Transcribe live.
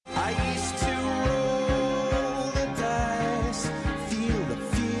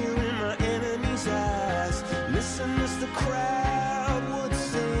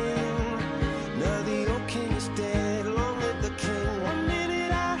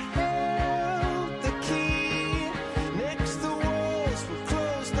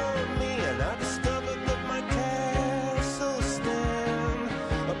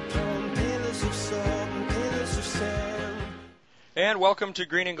And welcome to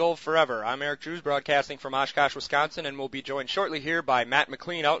Green and Gold Forever. I'm Eric Drews, broadcasting from Oshkosh, Wisconsin, and we'll be joined shortly here by Matt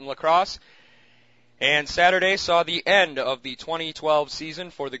McLean out in La Crosse. And Saturday saw the end of the 2012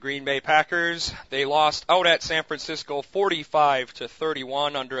 season for the Green Bay Packers. They lost out at San Francisco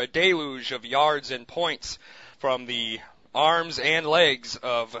 45-31 under a deluge of yards and points from the arms and legs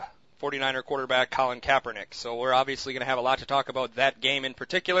of 49er quarterback Colin Kaepernick. So we're obviously going to have a lot to talk about that game in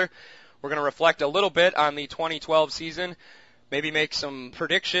particular. We're going to reflect a little bit on the 2012 season, maybe make some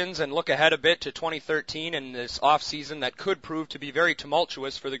predictions and look ahead a bit to 2013 and this off-season that could prove to be very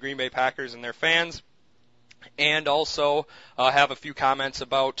tumultuous for the Green Bay Packers and their fans. And also have a few comments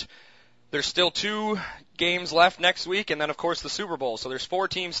about there's still 2 games left next week, and then, of course, the Super Bowl. So there's 4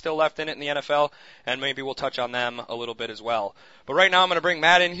 teams still left in it in the NFL, and maybe we'll touch on them a little bit as well. But right now I'm going to bring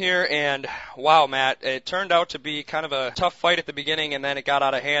Matt in here, and wow, Matt, it turned out to be kind of a tough fight at the beginning, and then it got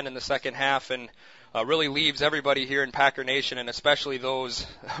out of hand in the second half, and really leaves everybody here in Packer Nation, and especially those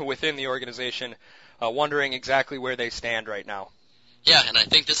within the organization, wondering exactly where they stand right now. Yeah, and I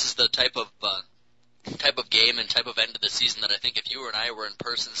think this is the type of game and type of end of the season that I think if you and I were in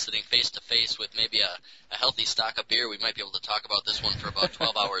person sitting face to face with maybe a healthy stock of beer, we might be able to talk about this one for about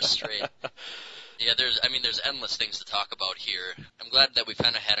 12 hours straight. Yeah, there's endless things to talk about here. I'm glad that we've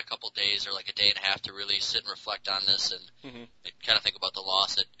kind of had a couple days or like a day and a half to really sit and reflect on this and kind of think about the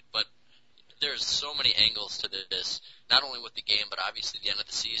loss. But there's so many angles to this, not only with the game, but obviously the end of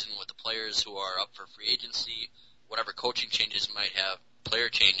the season with the players who are up for free agency, whatever coaching changes might have, player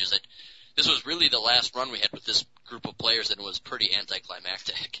changes. This was really the last run we had with this group of players, and it was pretty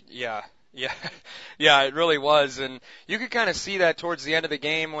anticlimactic. Yeah, it really was. And you could kind of see that towards the end of the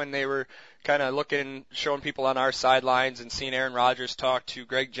game when they were kind of showing people on our sidelines and seeing Aaron Rodgers talk to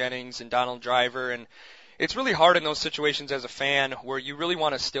Greg Jennings and Donald Driver. And it's really hard in those situations as a fan where you really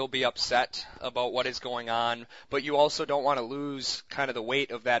want to still be upset about what is going on, but you also don't want to lose kind of the weight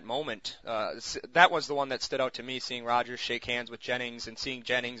of that moment. That was the one that stood out to me, seeing Rodgers shake hands with Jennings and seeing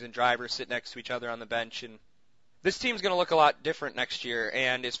Jennings and Driver sit next to each other on the bench. And this team's going to look a lot different next year,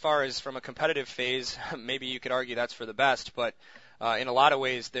 and as far as from a competitive phase, maybe you could argue that's for the best, but in a lot of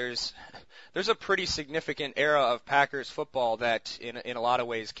ways there's a pretty significant era of Packers football that in a lot of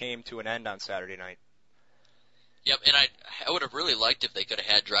ways came to an end on Saturday night. Yep, and I would have really liked if they could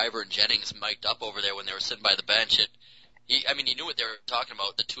have had Driver and Jennings mic'd up over there when they were sitting by the bench. You knew what they were talking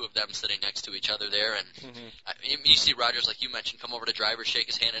about, the two of them sitting next to each other there. And you see Rodgers, like you mentioned, come over to Driver, shake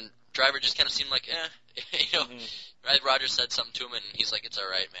his hand, and Driver just kind of seemed like, Right? Rodgers said something to him, and he's like, it's all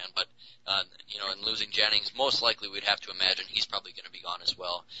right, man. But, and losing Jennings, most likely we'd have to imagine he's probably going to be gone as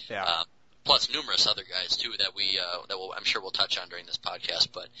well. Yeah. Plus numerous other guys too that I'm sure we'll touch on during this podcast.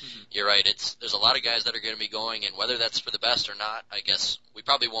 But you're right, there's a lot of guys that are going to be going, and whether that's for the best or not, I guess we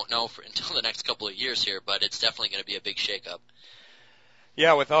probably won't know until the next couple of years here. But it's definitely going to be a big shakeup.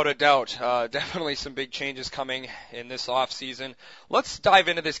 Yeah, without a doubt. Definitely some big changes coming in this off season. Let's dive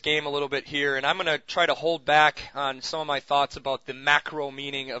into this game a little bit here, and I'm going to try to hold back on some of my thoughts about the macro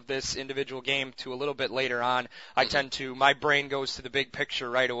meaning of this individual game to a little bit later on. My brain goes to the big picture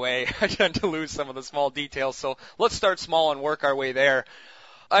right away. I tend to lose some of the small details, so let's start small and work our way there.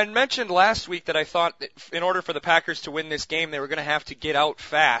 I mentioned last week that I thought that in order for the Packers to win this game, they were going to have to get out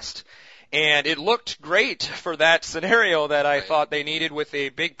fast. And it looked great for that scenario that I thought they needed with a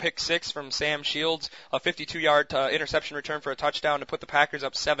big pick six from Sam Shields, a 52-yard interception return for a touchdown to put the Packers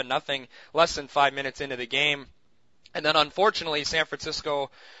up 7-0 less than 5 minutes into the game. And then unfortunately, San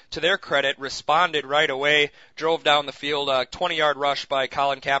Francisco, to their credit, responded right away, drove down the field, a 20-yard rush by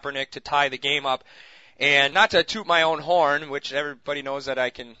Colin Kaepernick to tie the game up. And not to toot my own horn, which everybody knows that I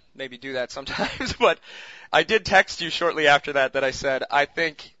can maybe do that sometimes, but I did text you shortly after that I said, I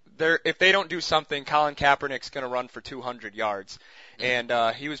think if they don't do something, Colin Kaepernick's going to run for 200 yards. And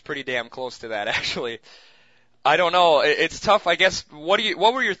he was pretty damn close to that, actually. I don't know. It's tough, I guess. What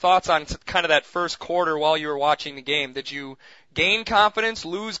were your thoughts on kind of that first quarter while you were watching the game? Did you gain confidence,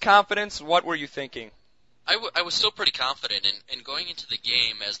 lose confidence? What were you thinking? I was still pretty confident, and going into the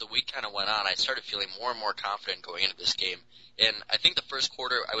game, as the week kind of went on, I started feeling more and more confident going into this game. And I think the first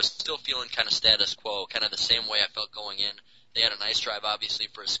quarter, I was still feeling kind of status quo, kind of the same way I felt going in. They had a nice drive, obviously,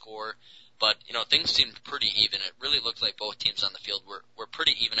 for a score, but, things seemed pretty even. It really looked like both teams on the field were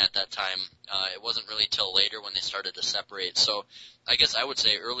pretty even at that time. It wasn't really till later when they started to separate. So I guess I would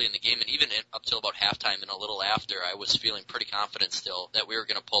say early in the game, and even up till about halftime and a little after, I was feeling pretty confident still that we were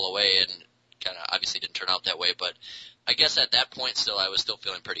going to pull away, and kind of obviously didn't turn out that way. But I guess at that point still, I was still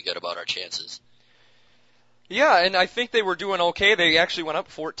feeling pretty good about our chances. Yeah, and I think they were doing okay. They actually went up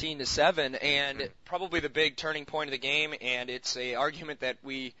 14-7, and probably the big turning point of the game. And it's a argument that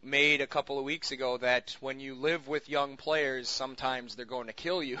we made a couple of weeks ago that when you live with young players, sometimes they're going to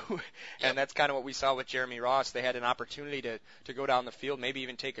kill you, and that's kind of what we saw with Jeremy Ross. They had an opportunity to go down the field, maybe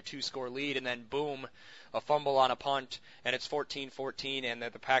even take a 2-score lead, and then boom, a fumble on a punt, and it's 14-14, and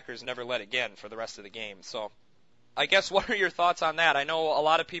the Packers never led again for the rest of the game. So I guess what are your thoughts on that? I know a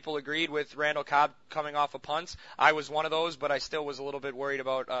lot of people agreed with Randall Cobb coming off of punts. I was one of those, but I still was a little bit worried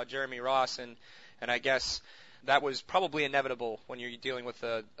about Jeremy Ross, and I guess that was probably inevitable when you're dealing with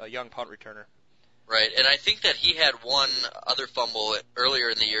a young punt returner. Right, and I think that he had one other fumble earlier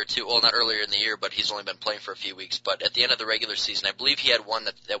in the year too. Well, not earlier in the year, but he's only been playing for a few weeks. But at the end of the regular season, I believe he had one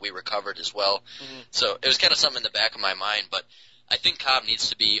that we recovered as well. Mm-hmm. So it was kind of something in the back of my mind. But I think Cobb needs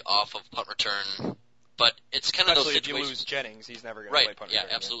to be off of punt return. But it's kind of those situations. If you lose Jennings, he's never going to play punt return. Right,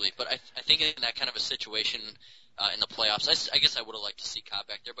 yeah, absolutely. But I think in that kind of a situation in the playoffs, I guess I would have liked to see Cobb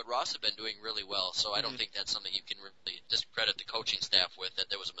back there. But Ross had been doing really well, so I don't think that's something you can really discredit the coaching staff with, that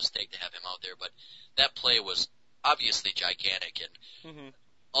there was a mistake to have him out there. But that play was obviously gigantic. And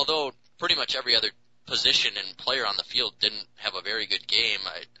although pretty much every other position and player on the field didn't have a very good game,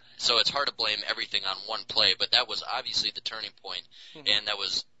 so it's hard to blame everything on one play, but that was obviously the turning point, and that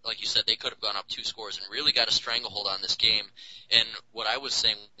was, like you said, they could have gone up 2 scores and really got a stranglehold on this game. And what I was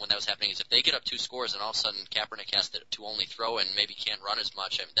saying when that was happening is if they get up 2 scores and all of a sudden Kaepernick has to only throw and maybe can't run as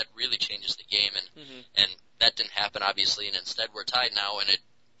much, I mean, that really changes the game, and that didn't happen, obviously, and instead we're tied now, and it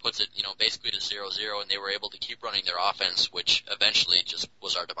puts it, basically to 0-0, and they were able to keep running their offense, which eventually just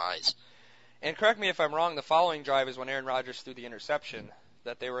was our demise. And correct me if I'm wrong, the following drive is when Aaron Rodgers threw the interception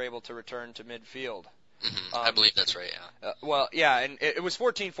that they were able to return to midfield. I believe that's right, yeah. And it was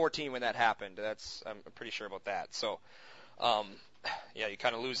 14-14 when that happened. I'm pretty sure about that. So, you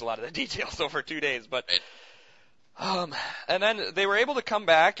kind of lose a lot of the details over 2 days. But, and then they were able to come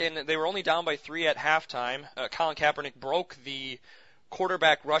back, and they were only down by 3 at halftime. Colin Kaepernick broke the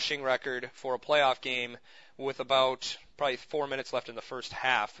quarterback rushing record for a playoff game with about probably 4 minutes left in the first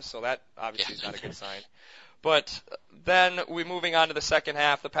half. So that obviously is not a good sign. But then we moving on to the second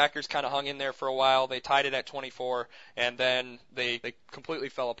half, the Packers kind of hung in there for a while. They tied it at 24, and then they completely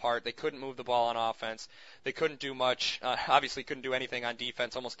fell apart. They couldn't move the ball on offense. They couldn't do much. Obviously couldn't do anything on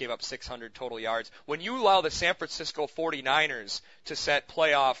defense, almost gave up 600 total yards. When you allow the San Francisco 49ers to set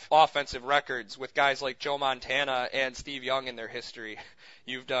playoff offensive records with guys like Joe Montana and Steve Young in their history,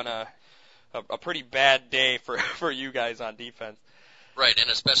 you've done a pretty bad day for you guys on defense. Right,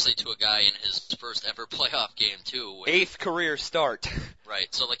 and especially to a guy in his first ever playoff game, too. 8th career start. Right,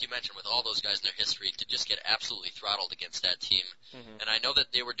 so like you mentioned, with all those guys in their history, to just get absolutely throttled against that team. And I know that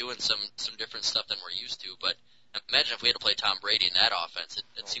they were doing some different stuff than we're used to, but imagine if we had to play Tom Brady in that offense.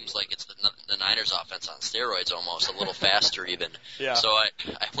 It seems like it's the Niners offense on steroids almost, a little faster even. Yeah. So I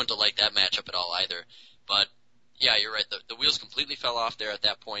wouldn't have liked that matchup at all either. But, yeah, you're right, the wheels completely fell off there at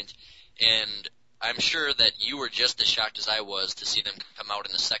that point, and I'm sure that you were just as shocked as I was to see them come out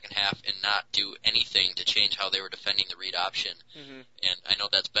in the second half and not do anything to change how they were defending the read option. And I know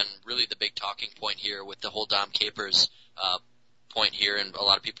that's been really the big talking point here with the whole Dom Capers point here, and a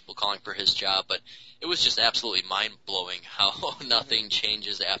lot of people calling for his job. But it was just absolutely mind-blowing how nothing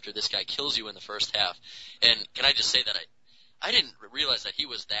changes after this guy kills you in the first half. And can I just say that I didn't realize that he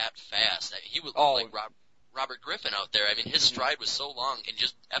was that fast. He would look like Robert Griffin out there. I mean, his stride was so long and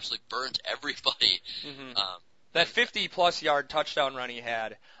just absolutely burnt everybody. That 50-plus yard touchdown run he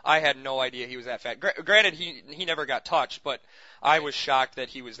had, I had no idea he was that fast. Granted, he never got touched, but I was shocked that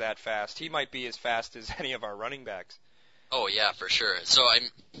he was that fast. He might be as fast as any of our running backs. Oh, yeah, for sure. So,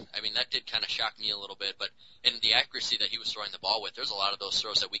 I mean, that did kind of shock me a little bit, but in the accuracy that he was throwing the ball with, there's a lot of those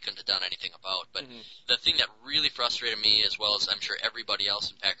throws that we couldn't have done anything about. But the thing that really frustrated me, as well as I'm sure everybody else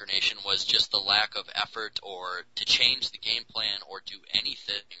in Packer Nation, was just the lack of effort or to change the game plan or do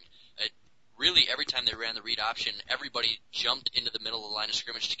anything. Really, every time they ran the read option, everybody jumped into the middle of the line of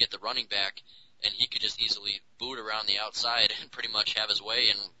scrimmage to get the running back, and he could just easily boot around the outside and pretty much have his way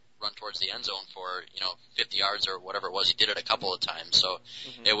and run towards the end zone for 50 yards or whatever it was. He did it a couple of times, so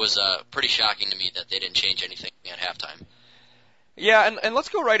it was pretty shocking to me that they didn't change anything at halftime. Yeah, and let's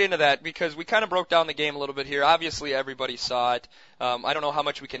go right into that because we kind of broke down the game a little bit here. Obviously, everybody saw it. I don't know how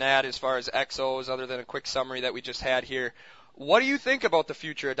much we can add as far as XOs other than a quick summary that we just had here. What do you think about the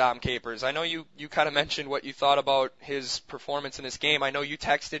future of Dom Capers? I know you kind of mentioned what you thought about his performance in this game. I know you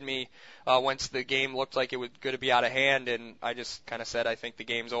texted me once the game looked like it was going to be out of hand, and I just kind of said I think the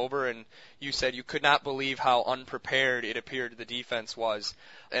game's over, and you said you could not believe how unprepared it appeared the defense was.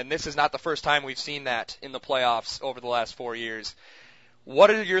 And this is not the first time we've seen that in the playoffs over the last 4 years.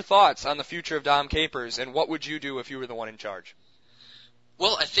 What are your thoughts on the future of Dom Capers, and what would you do if you were the one in charge?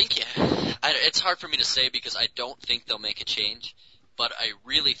 Well, I think it's hard for me to say because I don't think they'll make a change, but I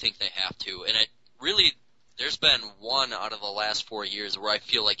really think they have to. And there's been one out of the last 4 years where I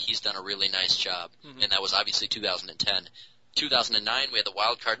feel like he's done a really nice job, and that was obviously 2010. 2009, we had the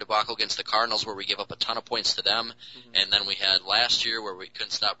wild card debacle against the Cardinals where we gave up a ton of points to them, and then we had last year where we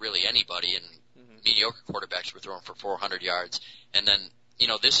couldn't stop really anybody, and mediocre quarterbacks were throwing for 400 yards. And then,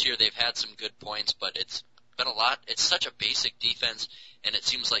 this year they've had some good points, but it's been a lot. It's such a basic defense, and it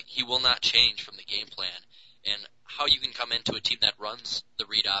seems like he will not change from the game plan. And how you can come into a team that runs the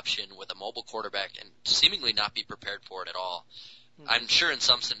read option with a mobile quarterback and seemingly not be prepared for it at all. I'm sure in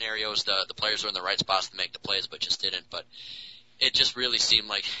some scenarios the players were in the right spots to make the plays, but just didn't. But it just really seemed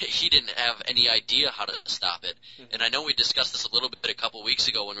like he didn't have any idea how to stop it. And I know we discussed this a little bit a couple weeks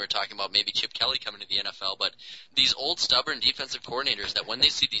ago when we were talking about maybe Chip Kelly coming to the NFL, but these old stubborn defensive coordinators that when they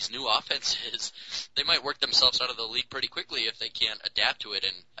see these new offenses, they might work themselves out of the league pretty quickly if they can't adapt to it,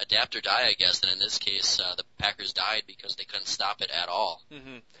 and adapt or die, I guess. And in this case, the Packers died because they couldn't stop it at all.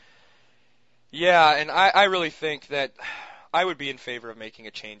 Yeah, and I really think that I would be in favor of making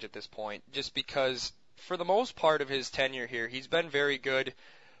a change at this point, just because for the most part of his tenure here, he's been very good,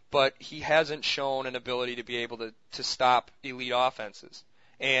 but he hasn't shown an ability to be able to stop elite offenses.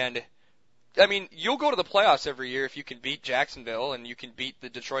 And, I mean, you'll go to the playoffs every year if you can beat Jacksonville and you can beat the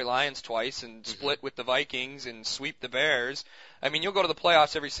Detroit Lions twice and split with the Vikings and sweep the Bears. I mean, you'll go to the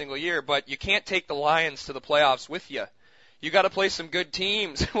playoffs every single year, but you can't take the Lions to the playoffs with you. You got to play some good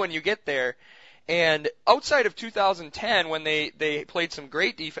teams when you get there. And outside of 2010, when they played some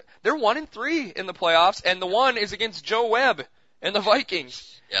great defense, they're 1-3 in the playoffs, and the one is against Joe Webb and the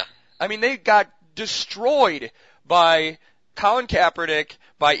Vikings. Yeah. I mean, they got destroyed by Colin Kaepernick,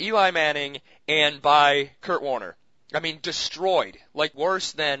 by Eli Manning, and by Kurt Warner. I mean, destroyed. Like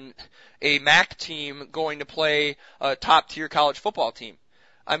worse than a MAC team going to play a top-tier college football team.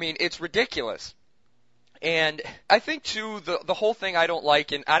 I mean, it's ridiculous. And I think, too, the whole thing I don't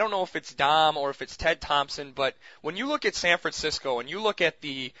like, and I don't know if it's Dom or if it's Ted Thompson, but when you look at San Francisco and you look at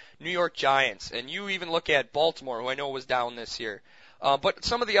the New York Giants and you even look at Baltimore, who I know was down this year, but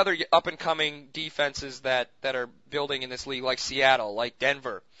some of the other up-and-coming defenses that are building in this league, like Seattle, like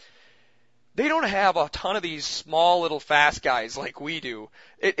Denver, they don't have a ton of these small little fast guys like we do.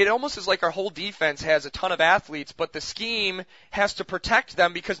 It almost is like our whole defense has a ton of athletes, but the scheme has to protect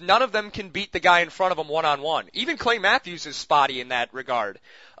them because none of them can beat the guy in front of them one-on-one. Even Clay Matthews is spotty in that regard.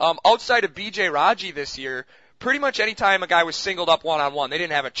 Outside of B.J. Raji this year, pretty much any time a guy was singled up one-on-one, they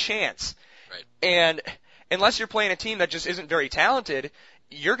didn't have a chance. Right. And unless you're playing a team that just isn't very talented,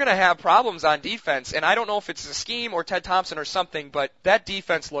 you're going to have problems on defense, and I don't know if it's the scheme or Ted Thompson or something, but that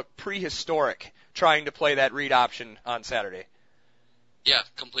defense looked prehistoric trying to play that read option on Saturday. Yeah,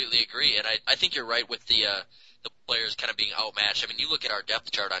 completely agree, and I think you're right with the players kind of being outmatched. I mean, you look at our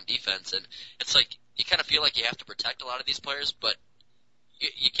depth chart on defense, and it's like you kind of feel like you have to protect a lot of these players, but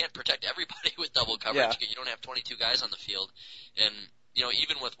you can't protect everybody with double coverage. Yeah. You don't have 22 guys on the field, and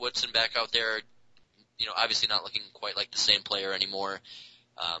even with Woodson back out there, obviously not looking quite like the same player anymore.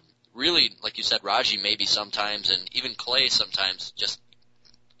 Really, like you said, Raji maybe sometimes, and even Clay sometimes just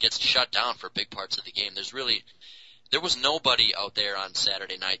gets shut down for big parts of the game. There was nobody out there on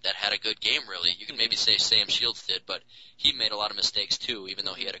Saturday night that had a good game, really. You can maybe say Sam Shields did, but he made a lot of mistakes too, even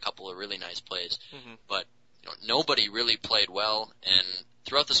though he had a couple of really nice plays. But nobody really played well, and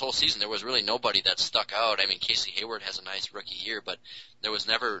throughout this whole season, there was really nobody that stuck out. I mean, Casey Hayward has a nice rookie year, but there was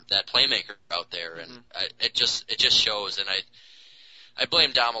never that playmaker out there, and it just shows. And I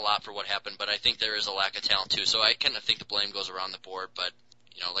blame Dom a lot for what happened, but I think there is a lack of talent too. So I kind of think the blame goes around the board. But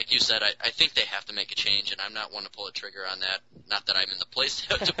like you said, I think they have to make a change, and I'm not one to pull a trigger on that. Not that I'm in the place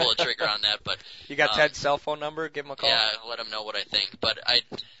to pull a trigger on that, but you got Ted's cell phone number? Give him a call. Yeah, let him know what I think. But I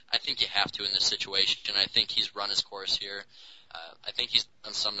think you have to in this situation. I think he's run his course here. I think he's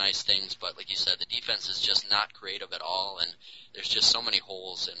done some nice things, but like you said, the defense is just not creative at all, and there's just so many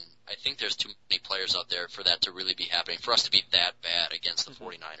holes, and I think there's too many players out there for that to really be happening, for us to be that bad against the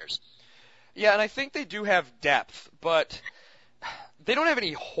 49ers. Yeah, and I think they do have depth, but they don't have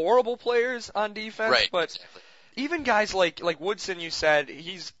any horrible players on defense. Right, but exactly. Even guys like Woodson, you said,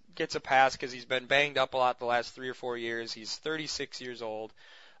 gets a pass because he's been banged up a lot the last 3 or 4 years. He's 36 years old.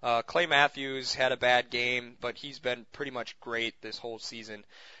 Clay Matthews had a bad game, but he's been pretty much great this whole season.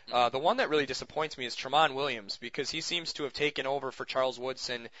 The one that really disappoints me is Tramon Williams, because he seems to have taken over for Charles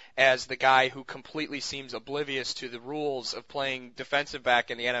Woodson as the guy who completely seems oblivious to the rules of playing defensive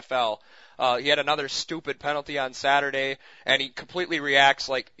back in the NFL. He had another stupid penalty on Saturday, and he completely reacts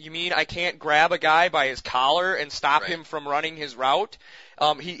like, you mean I can't grab a guy by his collar and stop him from running his route?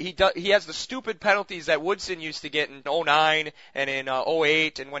 He has the stupid penalties that Woodson used to get in 2009 and in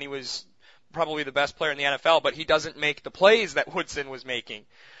 2008 and when he was probably the best player in the NFL, but he doesn't make the plays that Woodson was making.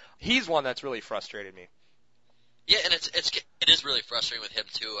 He's one that's really frustrated me. Yeah, and it is really frustrating with him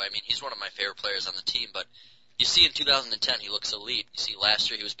too. I mean, he's one of my favorite players on the team, but you see in 2010 he looks elite. You see last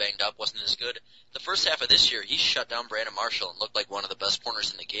year he was banged up, wasn't as good. The first half of this year he shut down Brandon Marshall and looked like one of the best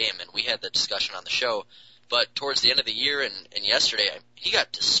corners in the game, and we had the discussion on the show. But towards the end of the year and yesterday, he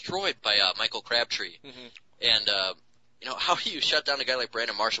got destroyed by Michael Crabtree. Mm-hmm. And how do you shut down a guy like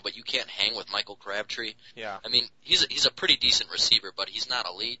Brandon Marshall, but you can't hang with Michael Crabtree? Yeah. I mean, he's a pretty decent receiver, but he's not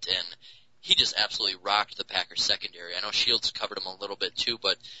elite, and he just absolutely rocked the Packers secondary. I know Shields covered him a little bit too,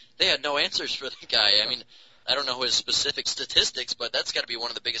 but they had no answers for the guy. I mean, I don't know his specific statistics, but that's got to be one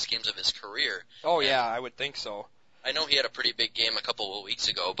of the biggest games of his career. Oh, yeah, I would think so. I know he had a pretty big game a couple of weeks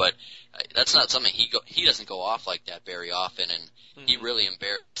ago, but that's not something he doesn't go off like that very often, and he really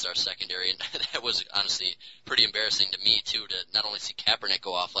embarrassed our secondary, and that was honestly pretty embarrassing to me too, to not only see Kaepernick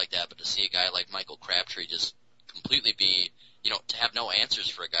go off like that, but to see a guy like Michael Crabtree just completely be, to have no answers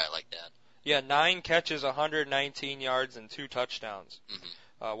for a guy like that. Yeah, 9 catches, 119 yards, and 2 touchdowns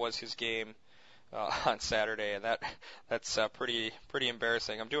was his game on Saturday, and that's pretty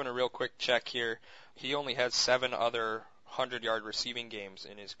embarrassing. I'm doing a real quick check here. He only has 7 other 100-yard receiving games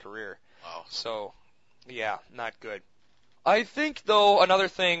in his career. Wow. So, yeah, not good. I think, though, another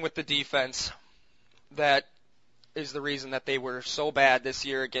thing with the defense that is the reason that they were so bad this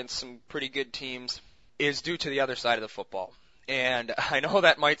year against some pretty good teams is due to the other side of the football. And I know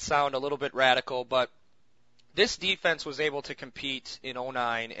that might sound a little bit radical, but this defense was able to compete in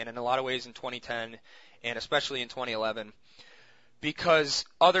 2009 and in a lot of ways in 2010 and especially in 2011 because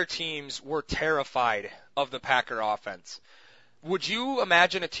other teams were terrified of the Packer offense. Would you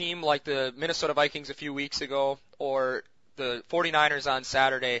imagine a team like the Minnesota Vikings a few weeks ago or the 49ers on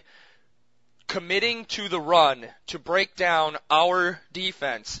Saturday committing to the run to break down our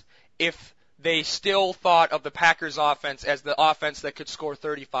defense if they still thought of the Packers offense as the offense that could score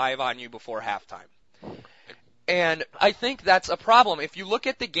 35 on you before halftime? And I think that's a problem. If you look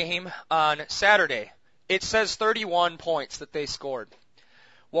at the game on Saturday, it says 31 points that they scored.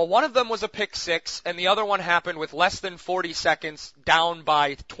 Well, one of them was a pick six, and the other one happened with less than 40 seconds down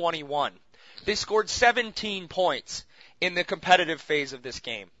by 21. They scored 17 points in the competitive phase of this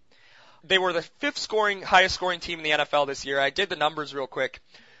game. They were the 5th highest scoring team in the NFL this year. I did the numbers real quick.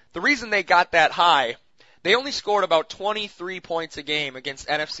 The reason they got that high, they only scored about 23 points a game against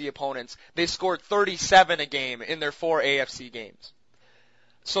NFC opponents. They scored 37 a game in their 4 AFC games.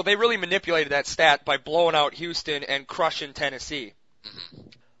 So they really manipulated that stat by blowing out Houston and crushing Tennessee. Mm-hmm.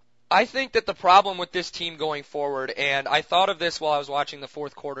 I think that the problem with this team going forward, and I thought of this while I was watching the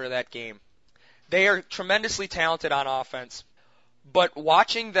 4th quarter of that game, they are tremendously talented on offense, but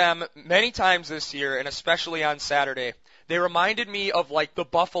watching them many times this year, and especially on Saturday, they reminded me of like the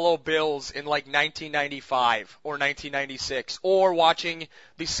Buffalo Bills in like 1995 or 1996, or watching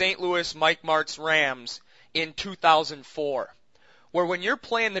the St. Louis Mike Martz Rams in 2004, where when you're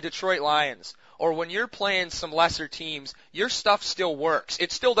playing the Detroit Lions or when you're playing some lesser teams, your stuff still works.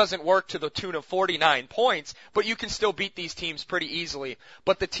 It still doesn't work to the tune of 49 points, but you can still beat these teams pretty easily.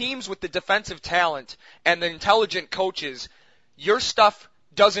 But the teams with the defensive talent and the intelligent coaches, your stuff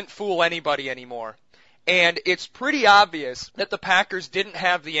doesn't fool anybody anymore. And it's pretty obvious that the Packers didn't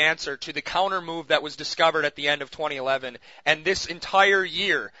have the answer to the counter move that was discovered at the end of 2011. And this entire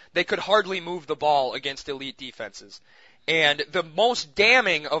year, they could hardly move the ball against elite defenses. And the most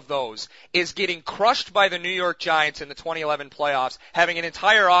damning of those is getting crushed by the New York Giants in the 2011 playoffs, having an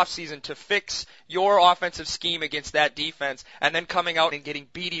entire offseason to fix your offensive scheme against that defense, and then coming out and getting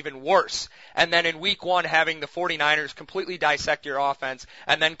beat even worse. And then in week 1 having the 49ers completely dissect your offense,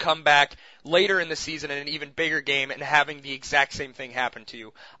 and then come back later in the season in an even bigger game and having the exact same thing happen to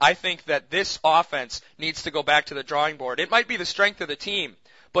you. I think that this offense needs to go back to the drawing board. It might be the strength of the team,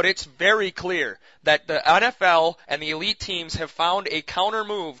 but it's very clear that the NFL and the elite teams have found a counter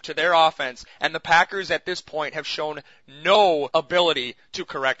move to their offense, and the Packers at this point have shown no ability to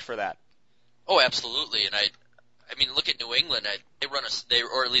correct for that. Oh, absolutely. And I mean, look at New England. They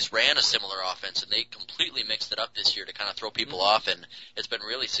or at least ran a similar offense, and they completely mixed it up this year to kind of throw people off, and it's been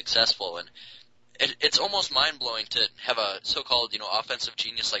really successful. And it's almost mind blowing to have a so-called offensive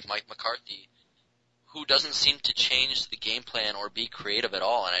genius like Mike McCarthy, who doesn't seem to change the game plan or be creative at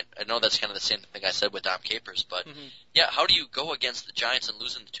all. And I know that's kind of the same thing I said with Dom Capers, but yeah, how do you go against the Giants and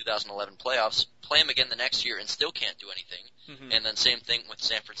lose in the 2011 playoffs, play them again the next year and still can't do anything? And then same thing with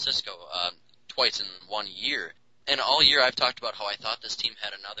San Francisco, twice in 1 year. And all year I've talked about how I thought this team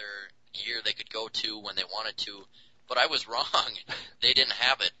had another year they could go to when they wanted to, but I was wrong. They didn't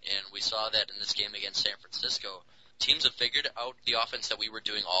have it, and we saw that in this game against San Francisco. Teams have figured out the offense that we were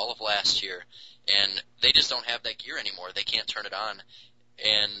doing all of last year, and they just don't have that gear anymore. They can't turn it on,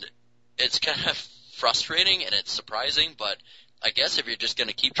 and it's kind of frustrating and it's surprising, but I guess if you're just going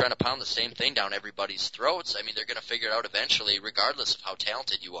to keep trying to pound the same thing down everybody's throats, I mean, they're going to figure it out eventually, regardless of how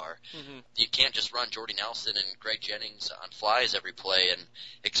talented you are. You can't just run Jordy Nelson and Greg Jennings on flies every play and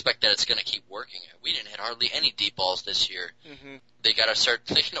expect that it's going to keep working. We didn't hit hardly any deep balls this year. They got to start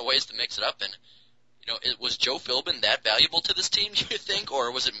thinking of ways to mix it up, and was Joe Philbin that valuable to this team, do you think,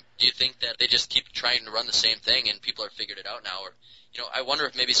 or do you think that they just keep trying to run the same thing and people are figured it out now? Or, I wonder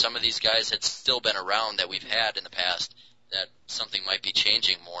if maybe some of these guys had still been around that we've had in the past, that something might be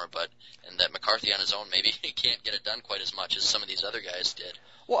changing more, and that McCarthy on his own maybe he can't get it done quite as much as some of these other guys did.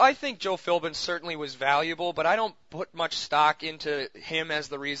 Well, I think Joe Philbin certainly was valuable, but I don't put much stock into him as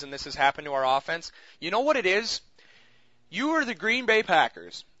the reason this has happened to our offense. You know what it is? You are the Green Bay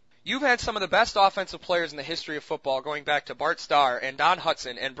Packers. You've had some of the best offensive players in the history of football, going back to Bart Starr and Don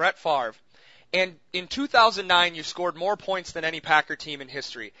Hutson and Brett Favre. And in 2009, you scored more points than any Packer team in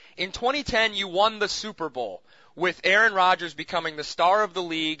history. In 2010, you won the Super Bowl, with Aaron Rodgers becoming the star of the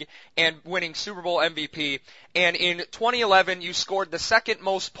league and winning Super Bowl MVP. And in 2011, you scored the second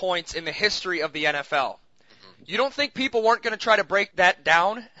most points in the history of the NFL. You don't think people weren't going to try to break that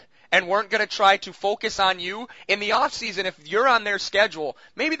down and weren't going to try to focus on you? In the offseason, if you're on their schedule,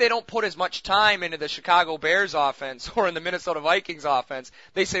 maybe they don't put as much time into the Chicago Bears offense or in the Minnesota Vikings offense.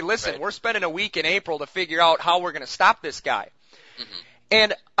 They say, listen, we're spending a week in April to figure out how we're going to stop this guy.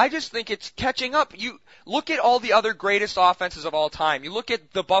 And I just think it's catching up. You look at all the other greatest offenses of all time. You look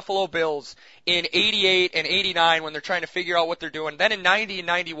at the Buffalo Bills in 88 and 89 when they're trying to figure out what they're doing. Then in 90 and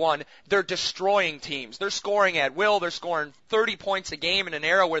 91, they're destroying teams. They're scoring at will. They're scoring 30 points a game in an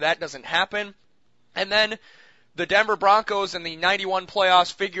era where that doesn't happen. And then the Denver Broncos in the 91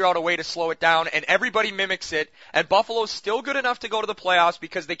 playoffs figure out a way to slow it down, and everybody mimics it. And Buffalo's still good enough to go to the playoffs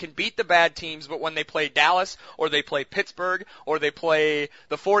because they can beat the bad teams, but when they play Dallas or they play Pittsburgh or they play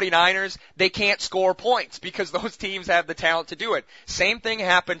the 49ers, they can't score points because those teams have the talent to do it. Same thing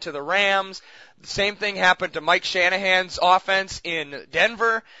happened to the Rams. The same thing happened to Mike Shanahan's offense in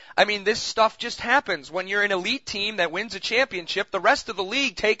Denver. I mean, this stuff just happens. When you're an elite team that wins a championship, the rest of the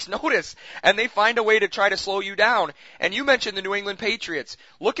league takes notice, and they find a way to try to slow you down. And you mentioned the New England Patriots.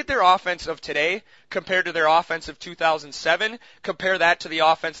 Look at their offense of today compared to their offense of 2007. Compare that to the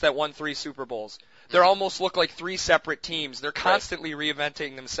offense that won 3 Super Bowls. They almost look like 3 separate teams. They're constantly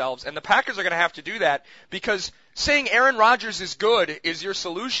reinventing themselves. And the Packers are going to have to do that because saying Aaron Rodgers is good is your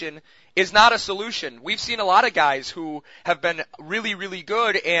solution is not a solution. We've seen a lot of guys who have been really, really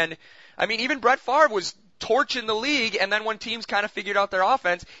good. And, I mean, even Brett Favre was torching the league, and then when teams kind of figured out their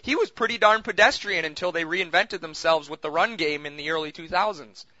offense, he was pretty darn pedestrian until they reinvented themselves with the run game in the early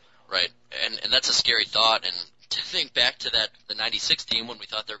 2000s. Right, and that's a scary thought, and to think back to the 96 team when we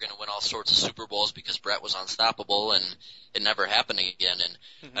thought they were going to win all sorts of Super Bowls because Brett was unstoppable and it never happened again.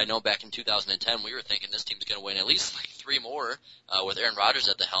 And I know back in 2010 we were thinking this team's going to win at least like 3 more with Aaron Rodgers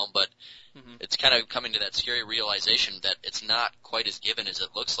at the helm, but it's kind of coming to that scary realization that it's not quite as given as it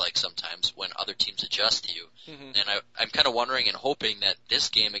looks like sometimes when other teams adjust to you. And I'm kind of wondering and hoping that this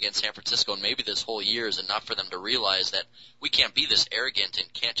game against San Francisco and maybe this whole year is enough for them to realize that we can't be this arrogant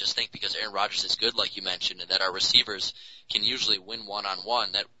and can't just think because Aaron Rodgers is good, like you mentioned, and that our receivers can usually win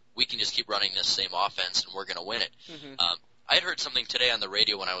one-on-one, that we can just keep running this same offense and we're going to win it. I had heard something today on the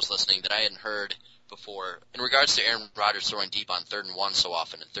radio when I was listening that I hadn't heard before in regards to Aaron Rodgers throwing deep on 3rd and 1 so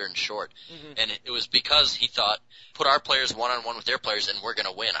often and 3rd and short. And it was because he thought, put our players one-on-one with their players and we're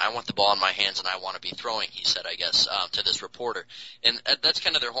going to win. I want the ball in my hands and I want to be throwing, he said, I guess, to this reporter. And that's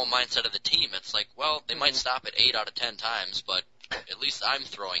kind of their whole mindset of the team. It's like, well, they might stop it 8 out of 10 times, but at least I'm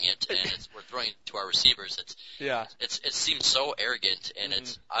throwing it, and we're throwing it to our receivers. It seems so arrogant, and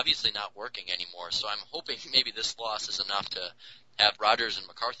it's obviously not working anymore. So I'm hoping maybe this loss is enough to have Rodgers and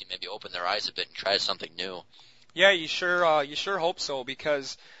McCarthy maybe open their eyes a bit and try something new. Yeah, you sure hope so,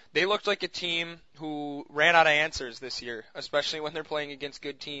 because they looked like a team who ran out of answers this year, especially when they're playing against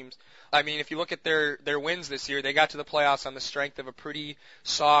good teams. I mean, if you look at their wins this year, they got to the playoffs on the strength of a pretty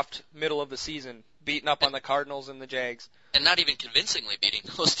soft middle of the season, beating up on the Cardinals and the Jags. And not even convincingly beating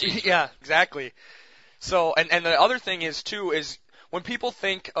those teams. Yeah, exactly. So, and the other thing is, too, is when people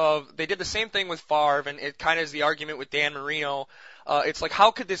think of, they did the same thing with Favre, and it kind of is the argument with Dan Marino. It's like,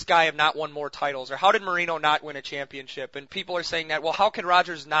 how could this guy have not won more titles? Or how did Marino not win a championship? And people are saying that, well, how could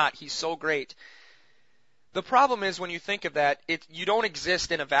Rodgers not? He's so great. The problem is when you think of that, you don't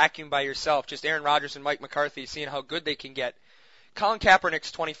exist in a vacuum by yourself, just Aaron Rodgers and Mike McCarthy seeing how good they can get. Colin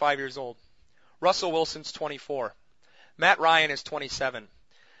Kaepernick's 25 years old. Russell Wilson's 24. Matt Ryan is 27.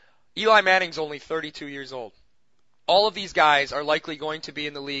 Eli Manning's only 32 years old. All of these guys are likely going to be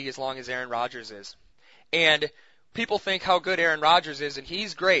in the league as long as Aaron Rodgers is. And people think how good Aaron Rodgers is, and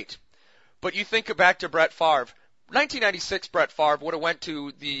he's great. But you think back to Brett Favre. 1996 Brett Favre would have went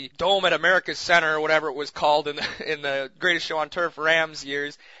to the Dome at America's Center or whatever it was called in the Greatest Show on Turf Rams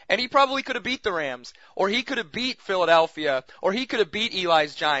years, and he probably could have beat the Rams, or he could have beat Philadelphia, or he could have beat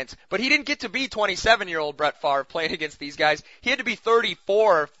Eli's Giants, but he didn't get to be 27-year-old Brett Favre playing against these guys. He had to be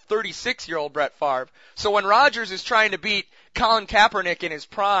 34, 36-year-old Brett Favre. So when Rodgers is trying to beat Colin Kaepernick in his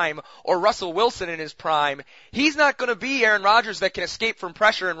prime or Russell Wilson in his prime, he's not going to be Aaron Rodgers that can escape from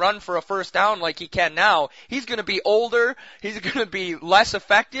pressure and run for a first down like he can now. He's going to be older. He's going to be less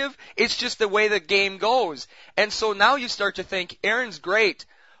effective. It's just the way the game goes. And so now you start to think, Aaron's great,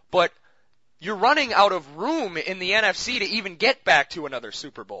 but you're running out of room in the NFC to even get back to another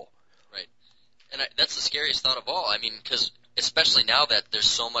Super Bowl. Right. And that's the scariest thought of all. I mean, because especially now that there's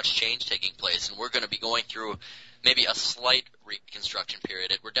so much change taking place, and we're going to be going through maybe a slight reconstruction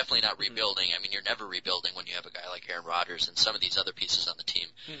period. We're definitely not rebuilding. I mean, you're never rebuilding when you have a guy like Aaron Rodgers and some of these other pieces on the team.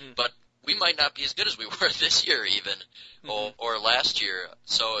 Mm-hmm. But we might not be as good as we were this year even, or last year.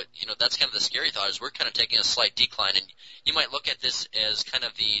 So, that's kind of the scary thought is we're kind of taking a slight decline. And you might look at this as kind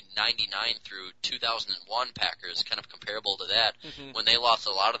of the 99 through 2001 Packers, kind of comparable to that, when they lost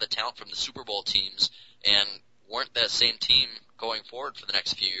a lot of the talent from the Super Bowl teams and weren't that same team going forward for the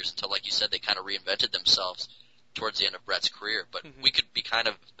next few years until, like you said, they kind of reinvented themselves towards the end of Brett's career. But we could be kind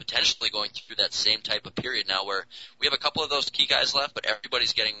of potentially going through that same type of period now where we have a couple of those key guys left, but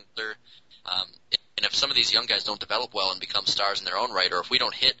everybody's getting older. And if some of these young guys don't develop well and become stars in their own right, or if we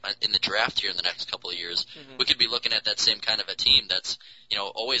don't hit in the draft here in the next couple of years, we could be looking at that same kind of a team that's,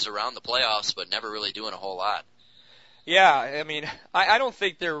 always around the playoffs but never really doing a whole lot. Yeah, I mean, I don't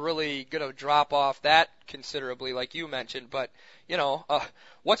think they're really going to drop off that considerably like you mentioned, but,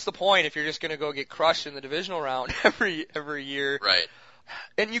 what's the point if you're just going to go get crushed in the divisional round every year? Right.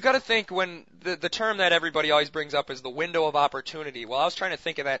 And you got to think when the term that everybody always brings up is the window of opportunity. Well, I was trying to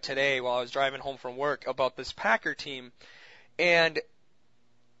think of that today while I was driving home from work about this Packer team, and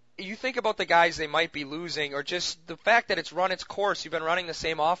you think about the guys they might be losing, or just the fact that it's run its course. You've been running the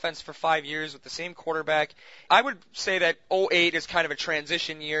same offense for 5 years with the same quarterback. I would say that 2008 is kind of a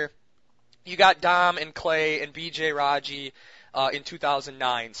transition year. You got Dom and Clay and B.J. Raji in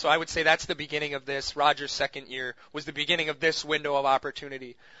 2009. So I would say that's the beginning of this. Rodgers' second year was the beginning of this window of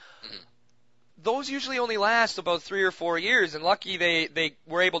opportunity. Those usually only last about 3 or 4 years, and lucky they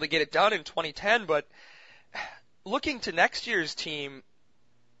were able to get it done in 2010. But looking to next year's team,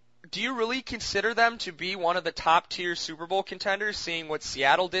 do you really consider them to be one of the top-tier Super Bowl contenders, seeing what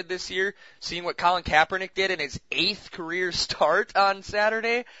Seattle did this year, seeing what Colin Kaepernick did in his 8th career start on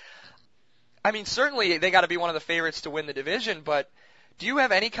Saturday? I mean, certainly they got to be one of the favorites to win the division, but do you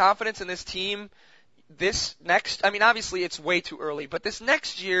have any confidence in this team obviously it's way too early, but this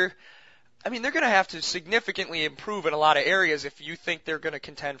next year, I mean, they're going to have to significantly improve in a lot of areas if you think they're going to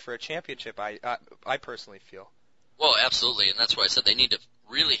contend for a championship, I personally feel. Well, absolutely, and that's why I said they need to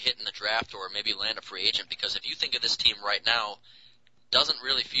really hit in the draft or maybe land a free agent, because if you think of this team right now, doesn't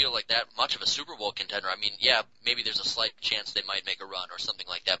really feel like that much of a Super Bowl contender. I mean, yeah, maybe there's a slight chance they might make a run or something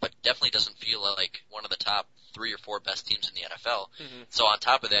like that, but definitely doesn't feel like one of the top 3 or 4 best teams in the NFL. So on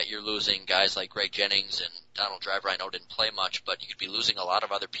top of that, you're losing guys like Greg Jennings and Donald Driver. I know didn't play much, but you could be losing a lot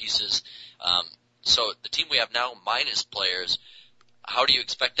of other pieces. So the team we have now, minus players, how do you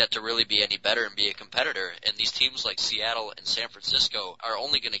expect that to really be any better and be a competitor? And these teams like Seattle and San Francisco are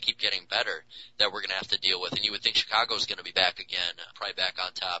only going to keep getting better that we're going to have to deal with. And you would think Chicago's going to be back again, probably back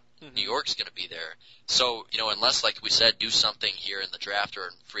on top. New York's going to be there. So, unless, like we said, do something here in the draft or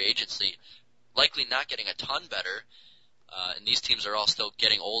in free agency, likely not getting a ton better. And these teams are all still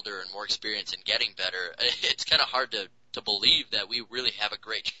getting older and more experienced and getting better. It's kind of hard to believe that we really have a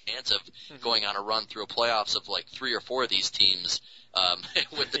great chance of going on a run through a playoffs of like 3 or 4 of these teams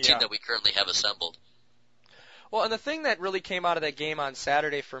with the team that we currently have assembled. Well, and the thing that really came out of that game on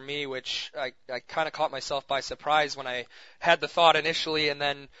Saturday for me, which I kind of caught myself by surprise when I had the thought initially and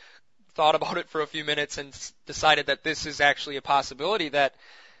then thought about it for a few minutes and decided that this is actually a possibility, that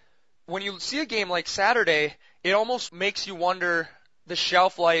when you see a game like Saturday, it almost makes you wonder the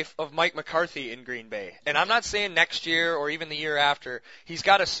shelf life of Mike McCarthy in Green Bay. And I'm not saying next year or even the year after. He's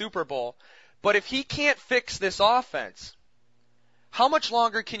got a Super Bowl. But if he can't fix this offense, how much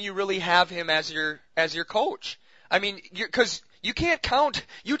longer can you really have him as your coach? I mean, because you can't count.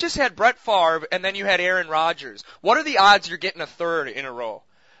 You just had Brett Favre and then you had Aaron Rodgers. What are the odds you're getting a third in a row?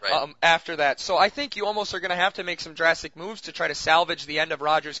 Right. After that. So I think you almost are going to have to make some drastic moves to try to salvage the end of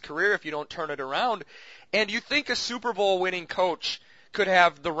Rodgers' career if you don't turn it around. And you think a Super Bowl winning coach could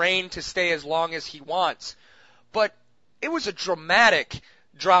have the reign to stay as long as he wants. But it was a dramatic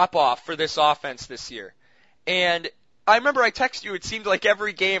drop-off for this offense this year. And I remember I texted you, it seemed like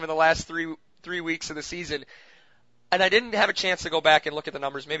every game in the last three weeks of the season, and I didn't have a chance to go back and look at the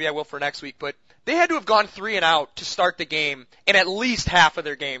numbers. Maybe I will for next week, but they had to have gone 3 and out to start the game in at least half of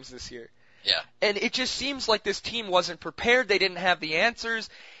their games this year. Yeah. And it just seems like this team wasn't prepared. They didn't have the answers.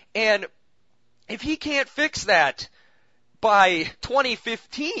 And if he can't fix that by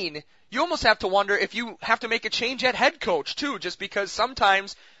 2015, you almost have to wonder if you have to make a change at head coach too, just because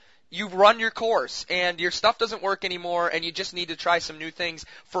sometimes you've run your course and your stuff doesn't work anymore and you just need to try some new things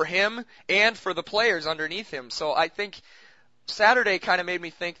for him and for the players underneath him. So I think Saturday kind of made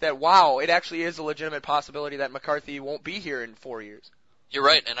me think that, wow, it actually is a legitimate possibility that McCarthy won't be here in 4 years. You're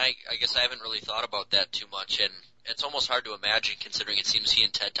right, and I guess I haven't really thought about that too much, and it's almost hard to imagine considering it seems he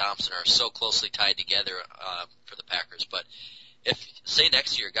and Ted Thompson are so closely tied together for the Packers. But if, say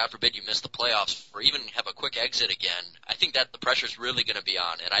next year, God forbid you miss the playoffs or even have a quick exit again, I think that the pressure's really going to be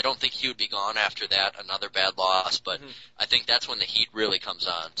on. And I don't think he would be gone after that, another bad loss, but I think that's when the heat really comes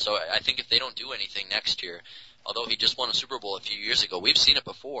on. So I think if they don't do anything next year, although he just won a Super Bowl a few years ago, we've seen it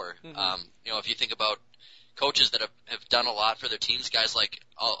before. If you think about coaches that have done a lot for their teams, guys like,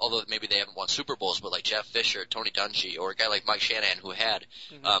 although maybe they haven't won Super Bowls, but like Jeff Fisher, Tony Dungy, or a guy like Mike Shanahan who had,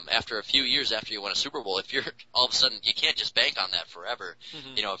 after a few years after you win a Super Bowl, if you're all of a sudden, you can't just bank on that forever.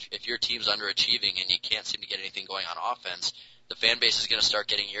 If your team's underachieving and you can't seem to get anything going on offense, the fan base is going to start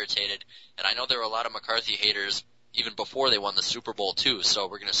getting irritated. And I know there were a lot of McCarthy haters even before they won the Super Bowl too, so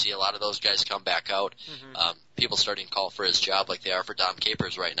we're going to see a lot of those guys come back out. People starting to call for his job like they are for Dom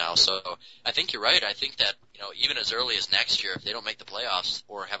Capers right now. So I think you're right. I think that even as early as next year, if they don't make the playoffs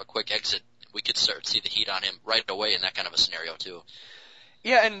or have a quick exit, we could start to see the heat on him right away in that kind of a scenario too.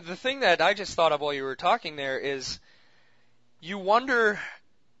 Yeah, and the thing that I just thought of while you were talking there is you wonder.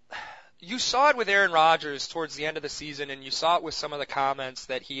 You saw it with Aaron Rodgers towards the end of the season, and you saw it with some of the comments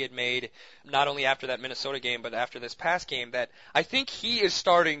that he had made, not only after that Minnesota game, but after this past game, that I think he is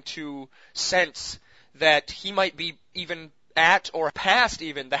starting to sense that he might be even at or past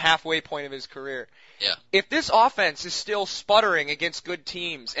even the halfway point of his career. Yeah. If this offense is still sputtering against good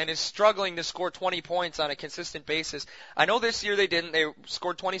teams and is struggling to score 20 points on a consistent basis, I know this year they didn't. They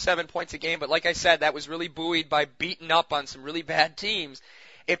scored 27 points a game, but like I said, that was really buoyed by beating up on some really bad teams.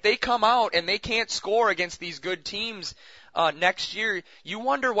 If they come out and they can't score against these good teams next year, you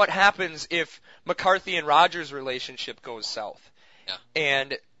wonder what happens if McCarthy and Rodgers' relationship goes south. Yeah.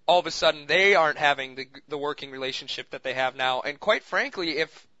 And all of a sudden they aren't having the working relationship that they have now. And quite frankly,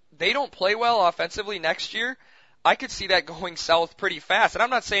 if they don't play well offensively next year, I could see that going south pretty fast. And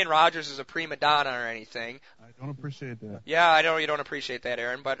I'm not saying Rodgers is a prima donna or anything. I don't appreciate that. Yeah, I know you don't appreciate that,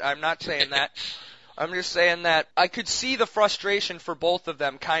 Aaron, but I'm not saying that. I'm just saying that I could see the frustration for both of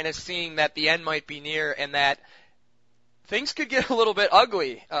them, kind of seeing that the end might be near and that things could get a little bit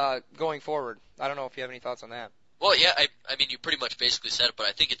ugly going forward. I don't know if you have any thoughts on that. Well, yeah, I mean, you pretty much basically said it, but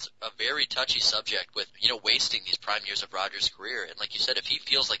I think it's a very touchy subject with, wasting these prime years of Rodgers' career. And like you said, if he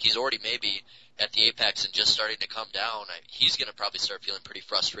feels like he's already maybe at the apex and just starting to come down, he's going to probably start feeling pretty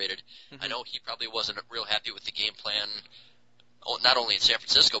frustrated. I know he probably wasn't real happy with the game plan, not only in San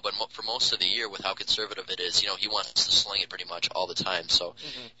Francisco, but for most of the year with how conservative it is. He wants to sling it pretty much all the time. So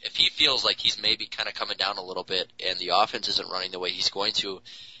if he feels like he's maybe kind of coming down a little bit and the offense isn't running the way he's going to,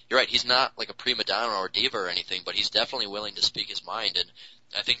 you're right, he's not like a prima donna or a diva or anything, but he's definitely willing to speak his mind, and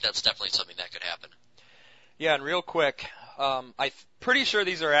I think that's definitely something that could happen. Yeah, and real quick, I'm pretty sure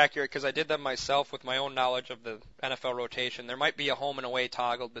these are accurate because I did them myself with my own knowledge of the NFL rotation. There might be a home and away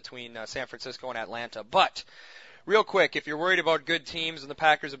toggled between San Francisco and Atlanta, but real quick, if you're worried about good teams and the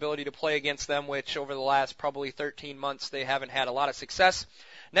Packers' ability to play against them, which over the last probably 13 months they haven't had a lot of success,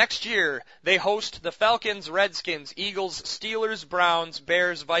 next year they host the Falcons, Redskins, Eagles, Steelers, Browns,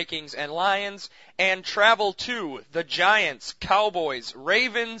 Bears, Vikings, and Lions, and travel to the Giants, Cowboys,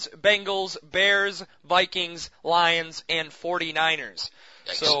 Ravens, Bengals, Bears, Vikings, Lions, and 49ers.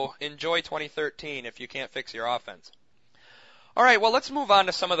 Yikes. So enjoy 2013 if you can't fix your offense. All right, well, let's move on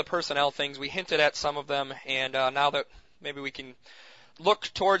to some of the personnel things. We hinted at some of them, and now that maybe we can look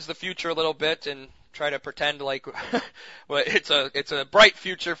towards the future a little bit and try to pretend like well, it's a bright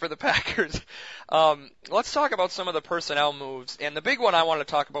future for the Packers. Let's talk about some of the personnel moves, and the big one I wanted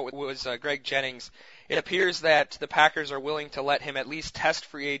to talk about was Greg Jennings. It appears that the Packers are willing to let him at least test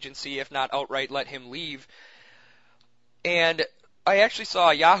free agency, if not outright let him leave. And I actually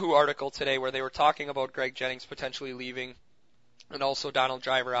saw a Yahoo article today where they were talking about Greg Jennings potentially leaving. And also Donald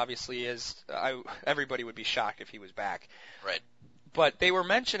Driver obviously everybody would be shocked if he was back. Right. But they were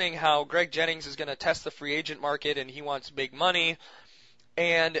mentioning how Greg Jennings is going to test the free agent market and he wants big money.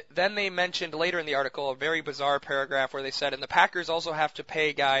 And then they mentioned later in the article a very bizarre paragraph where they said, and the Packers also have to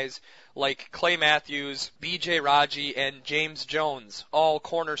pay guys like Clay Matthews, B.J. Raji, and James Jones, all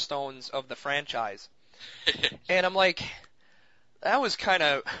cornerstones of the franchise. And I'm like, that was kind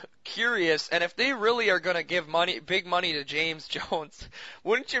of curious. And if they really are going to give big money to James Jones,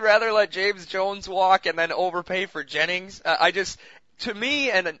 wouldn't you rather let James Jones walk and then overpay for Jennings? To me,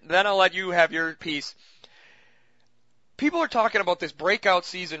 and then I'll let you have your piece. People are talking about this breakout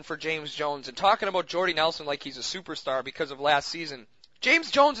season for James Jones and talking about Jordy Nelson like he's a superstar because of last season. James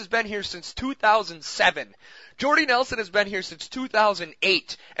Jones has been here since 2007. Jordy Nelson has been here since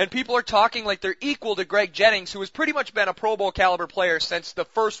 2008, and people are talking like they're equal to Greg Jennings, who has pretty much been a Pro Bowl caliber player since the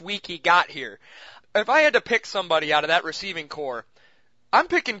first week he got here. If I had to pick somebody out of that receiving core, I'm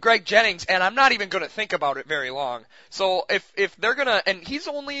picking Greg Jennings, and I'm not even going to think about it very long. So if they're going to, and he's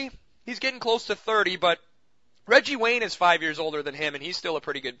getting close to 30, but Reggie Wayne is 5 years older than him, and he's still a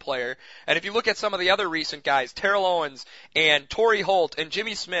pretty good player. And if you look at some of the other recent guys, Terrell Owens and Torrey Holt and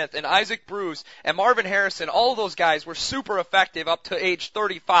Jimmy Smith and Isaac Bruce and Marvin Harrison, all of those guys were super effective up to age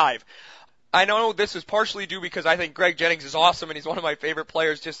 35. I know this is partially due because I think Greg Jennings is awesome and he's one of my favorite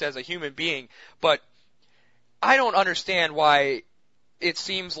players just as a human being, but I don't understand why it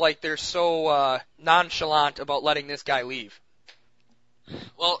seems like they're so nonchalant about letting this guy leave.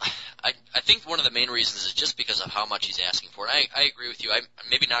 Well, I think one of the main reasons is just because of how much he's asking for. And I agree with you.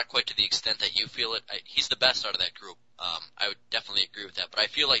 Maybe not quite to the extent that you feel it. He's the best out of that group. I would definitely agree with that. But I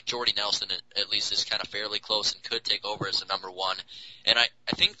feel like Jordy Nelson at least is kind of fairly close and could take over as the number one. And I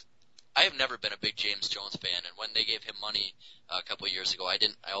think I have never been a big James Jones fan. And when they gave him money a couple of years ago,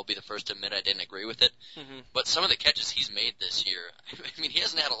 I'll be the first to admit I didn't agree with it. Mm-hmm. But some of the catches he's made this year, I mean, he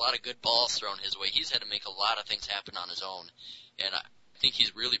hasn't had a lot of good balls thrown his way. He's had to make a lot of things happen on his own. And I think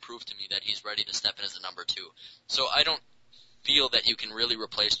he's really proved to me that he's ready to step in as the number two. So I don't feel that you can really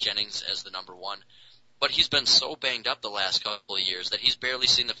replace Jennings as the number one. But he's been so banged up the last couple of years that he's barely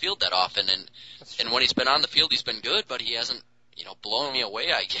seen the field that often. And when he's been on the field, he's been good, but he hasn't, blown me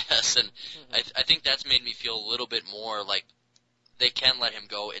away, I guess. And I think that's made me feel a little bit more like they can let him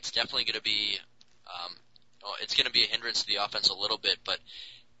go. It's definitely going to be, it's going to be a hindrance to the offense a little bit. But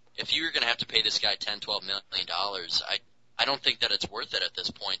if you're going to have to pay this guy $10-12 million, I don't think that it's worth it at this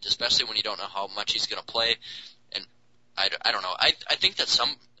point, especially when you don't know how much he's going to play. And I don't know. I think that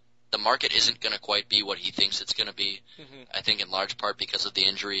the market isn't going to quite be what he thinks it's going to be. Mm-hmm. I think in large part because of the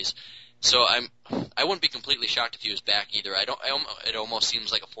injuries. So I wouldn't be completely shocked if he was back either. It almost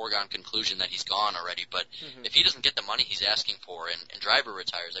seems like a foregone conclusion that he's gone already. But mm-hmm. if he doesn't get the money he's asking for and Driver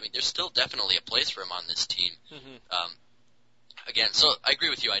retires, I mean, there's still definitely a place for him on this team. Mm-hmm. Again, so I agree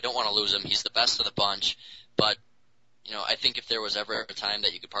with you. I don't want to lose him. He's the best of the bunch. But I think if there was ever a time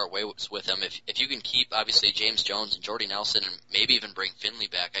that you could part ways with him, if you can keep, obviously, James Jones and Jordy Nelson and maybe even bring Finley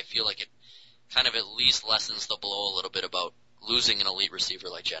back, I feel like it kind of at least lessens the blow a little bit about losing an elite receiver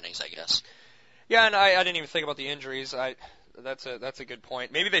like Jennings, I guess. Yeah, and I didn't even think about the injuries. That's a good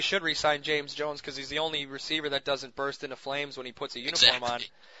point. Maybe they should re-sign James Jones because he's the only receiver that doesn't burst into flames when he puts a uniform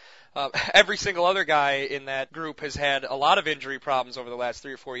on. Every single other guy in that group has had a lot of injury problems over the last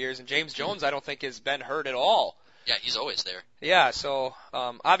 3 or 4 years, and James Jones I don't think has been hurt at all. Yeah, he's always there. Yeah, so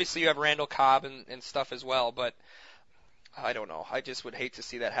obviously you have Randall Cobb and stuff as well, but I don't know. I just would hate to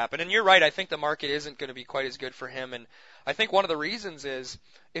see that happen. And you're right, I think the market isn't going to be quite as good for him, and I think one of the reasons is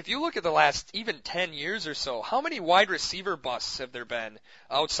if you look at the last even 10 years or so, how many wide receiver busts have there been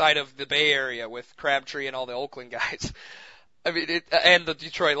outside of the Bay Area with Crabtree and all the Oakland guys? I mean, and the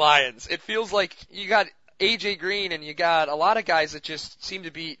Detroit Lions. It feels like you got A.J. Green and you got a lot of guys that just seem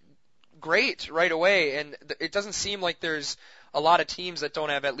to be great right away, and it doesn't seem like there's a lot of teams that don't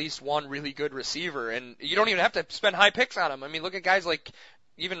have at least one really good receiver, and you don't even have to spend high picks on them. I mean, look at guys like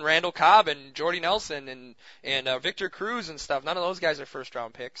even Randall Cobb and Jordy Nelson and Victor Cruz and stuff. None of those guys are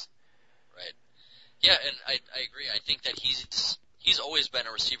first-round picks. Right. Yeah, and I agree. I think that he's he's always been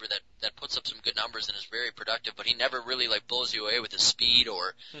a receiver that puts up some good numbers and is very productive, but he never really like blows you away with his speed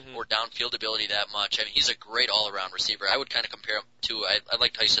or downfield ability that much. I mean, he's a great all-around receiver. I would kind of compare him to, I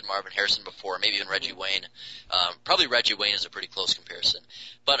liked how you said Marvin Harrison before, maybe even Reggie Wayne. Probably Reggie Wayne is a pretty close comparison.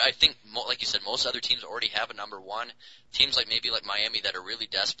 But I think, like you said, most other teams already have a number one. Teams like maybe like Miami that are really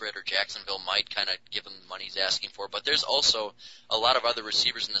desperate, or Jacksonville might kind of give him the money he's asking for. But there's also a lot of other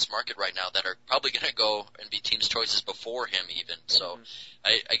receivers in this market right now that are probably going to go and be teams' choices before him even. So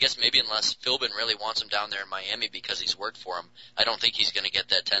I guess maybe unless Philbin really wants him down there in Miami because he's worked for him, I don't think he's going to get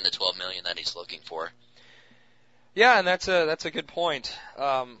that 10 to 12 million that he's looking for. Yeah, and that's a good point.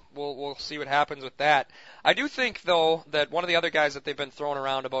 We'll see what happens with that. I do think though that one of the other guys that they've been throwing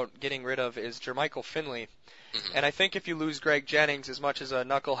around about getting rid of is Jermichael Finley. And I think if you lose Greg Jennings, as much as a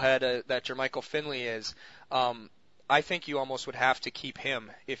knucklehead that Jermichael Finley is, I think you almost would have to keep him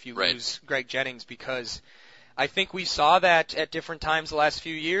if you lose Greg Jennings, because I think we saw that at different times the last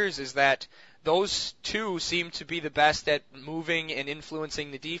few years, is that those two seem to be the best at moving and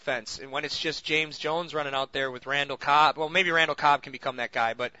influencing the defense. And when it's just James Jones running out there with Randall Cobb, well, maybe Randall Cobb can become that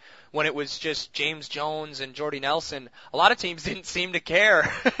guy, but when it was just James Jones and Jordy Nelson, a lot of teams didn't seem to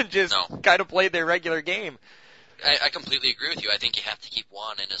care, just kind of played their regular game. I completely agree with you. I think you have to keep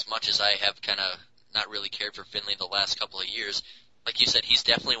one, and as much as I have kind of not really cared for Finley the last couple of years, like you said, he's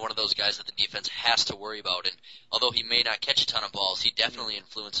definitely one of those guys that the defense has to worry about. And although he may not catch a ton of balls, he definitely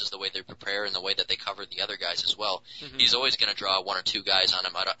influences the way they prepare and the way that they cover the other guys as well. He's always going to draw one or two guys on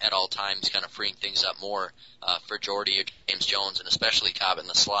him at all times, kind of freeing things up more for Jordy or James Jones, and especially Cobb in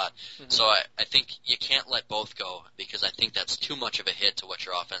the slot. So I think you can't let both go, because I think that's too much of a hit to what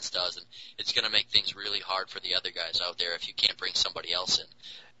your offense does, and it's going to make things really hard for the other guys out there if you can't bring somebody else in.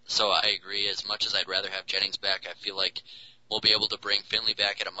 So I agree. As much as I'd rather have Jennings back, I feel like we'll be able to bring Finley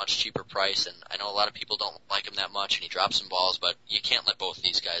back at a much cheaper price, and I know a lot of people don't like him that much, and he drops some balls, but you can't let both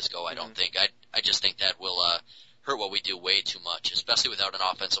these guys go, I don't think. I just think that will hurt what we do way too much, especially without an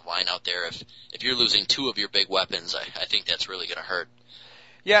offensive line out there. If you're losing two of your big weapons, I think that's really going to hurt.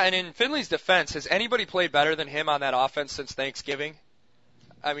 Yeah, and in Finley's defense, has anybody played better than him on that offense since Thanksgiving?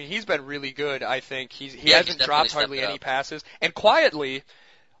 I mean, he's been really good, I think. He hasn't dropped hardly any passes. And quietly,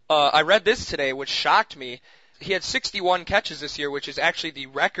 I read this today, which shocked me. He had 61 catches this year, which is actually the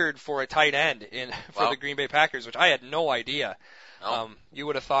record for a tight end for the Green Bay Packers, which I had no idea. You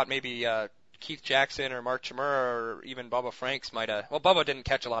would have thought maybe Keith Jackson or Mark Chmura or even Bubba Franks might have. Well, Bubba didn't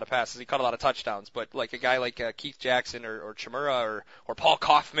catch a lot of passes; he caught a lot of touchdowns. But like a guy like Keith Jackson or Chmura or Paul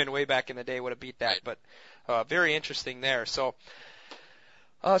Kaufman way back in the day would have beat that. But very interesting there. So.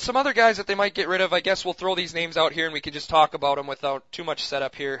 Some other guys that they might get rid of, I guess we'll throw these names out here and we can just talk about them without too much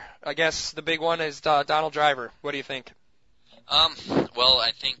setup here. I guess the big one is Donald Driver. What do you think? Well,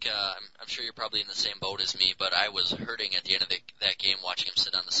 I think I'm sure you're probably in the same boat as me, but I was hurting at the end of that game watching him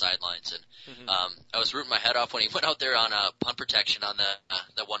sit on the sidelines, and I was rooting my head off when he went out there on punt protection on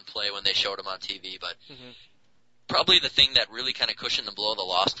the one play when they showed him on TV. But probably the thing that really kind of cushioned the blow of the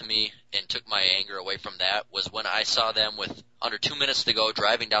loss to me and took my anger away from that was when I saw them with under 2 minutes to go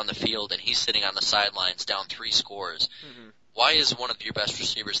driving down the field and he's sitting on the sidelines down 3 scores. Why is one of your best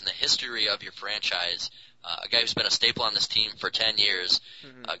receivers in the history of your franchise, a guy who's been a staple on this team for 10 years,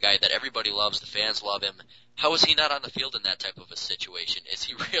 a guy that everybody loves, the fans love him, how is he not on the field in that type of a situation? Is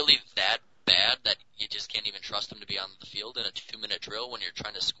he really that bad that you just can't even trust him to be on the field in a 2-minute drill when you're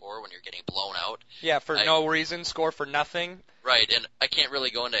trying to score, when you're getting blown out? Yeah, for no reason, score for nothing. Right, and I can't really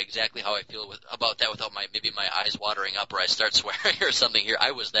go into exactly how I feel about that without my eyes watering up or I start swearing or something here.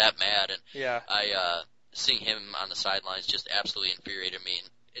 I was that mad, and seeing him on the sidelines just absolutely infuriated me. And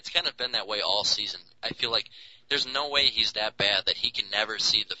it's kind of been that way all season. I feel like there's no way he's that bad that he can never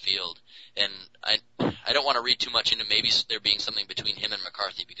see the field. And I don't want to read too much into maybe there being something between him and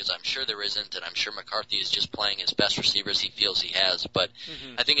McCarthy, because I'm sure there isn't, and I'm sure McCarthy is just playing his best receivers he feels he has. But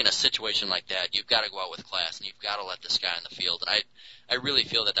I think in a situation like that, you've got to go out with class, and you've got to let this guy on the field. And I really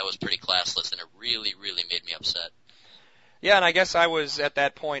feel that was pretty classless, and it really, really made me upset. Yeah, and I guess I was at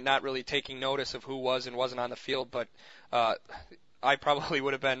that point not really taking notice of who was and wasn't on the field, but I probably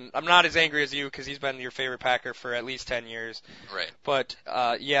would have been. I'm not as angry as you because he's been your favorite Packer for at least 10 years. Right. But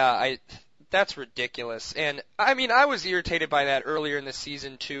that's ridiculous. And I mean, I was irritated by that earlier in the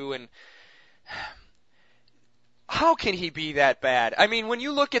season too. And how can he be that bad? I mean, when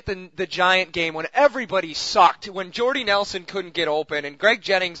you look at the Giant game, when everybody sucked, when Jordy Nelson couldn't get open, and Greg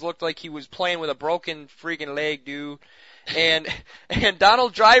Jennings looked like he was playing with a broken freaking leg, dude. And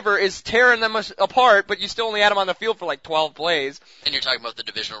Donald Driver is tearing them apart, but you still only had him on the field for like 12 plays. And you're talking about the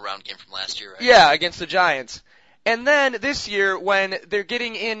divisional round game from last year, right? Yeah, against the Giants. And then this year, when they're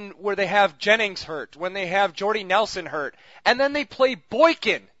getting in where they have Jennings hurt, when they have Jordy Nelson hurt, and then they play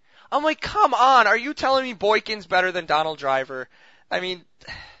Boykin. I'm like, come on, are you telling me Boykin's better than Donald Driver? I mean,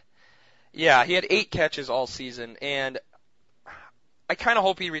 yeah, he had 8 catches all season, and I kind of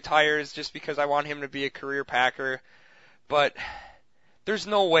hope he retires just because I want him to be a career Packer, but there's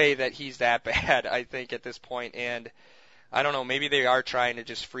no way that he's that bad, I think, at this point, and I don't know, maybe they are trying to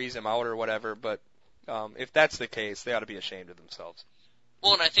just freeze him out or whatever, but if that's the case, they ought to be ashamed of themselves.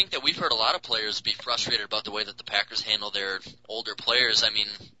 Well, and I think that we've heard a lot of players be frustrated about the way that the Packers handle their older players. I mean,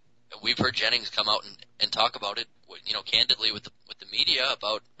 we've heard Jennings come out and talk about it, candidly with the media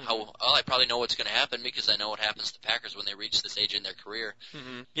about how, I probably know what's going to happen because I know what happens to Packers when they reach this age in their career.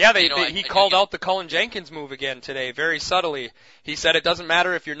 Mm-hmm. Yeah, he called out the Cullen Jenkins move again today, very subtly. He said it doesn't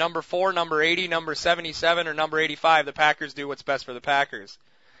matter if you're number 4, number 80, number 77, or number 85. The Packers do what's best for the Packers.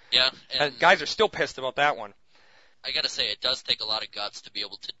 Yeah, and guys are still pissed about that one. I got to say, it does take a lot of guts to be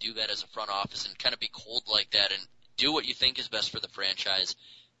able to do that as a front office and kind of be cold like that and do what you think is best for the franchise.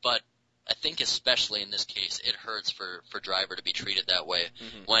 But I think especially in this case, it hurts for Driver to be treated that way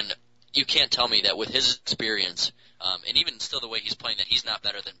when you can't tell me that with his experience, and even still the way he's playing, that he's not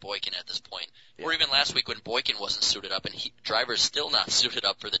better than Boykin at this point. Yeah. Or even last week when Boykin wasn't suited up, and Driver's still not suited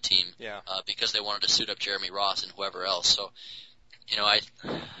up for the team because they wanted to suit up Jeremy Ross and whoever else. So, you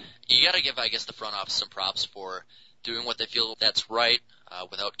got to give, I guess, the front office some props for doing what they feel that's right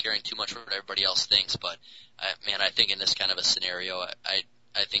without caring too much what everybody else thinks. But, I think in this kind of a scenario,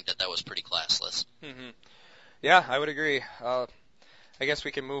 I think that was pretty classless. Mm-hmm. Yeah, I would agree. I guess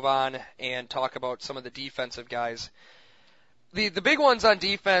we can move on and talk about some of the defensive guys. The big ones on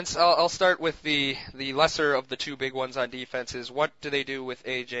defense, I'll start with the lesser of the two big ones on defense is what do they do with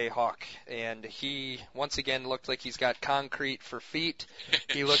A.J. Hawk? And he, once again, looked like he's got concrete for feet.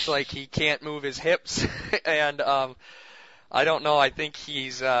 He looks like he can't move his hips. And I don't know, I think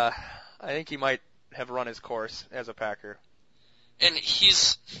he might have run his course as a Packer. And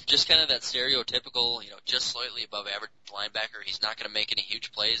he's just kind of that stereotypical, just slightly above average linebacker. He's not going to make any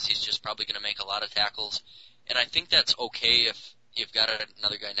huge plays. He's just probably going to make a lot of tackles. And I think that's okay if you've got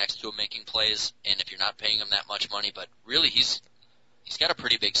another guy next to him making plays and if you're not paying him that much money. But really, he's got a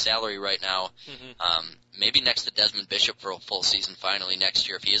pretty big salary right now. Mm-hmm. Maybe next to Desmond Bishop for a full season finally next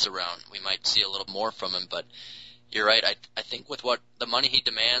year if he is around. We might see a little more from him. But you're right. I think with what the money he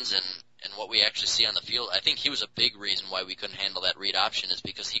demands and what we actually see on the field, I think he was a big reason why we couldn't handle that read option is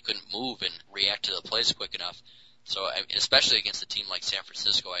because he couldn't move and react to the plays quick enough. So, especially against a team like San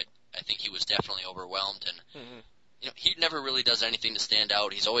Francisco, I think he was definitely overwhelmed. And, he never really does anything to stand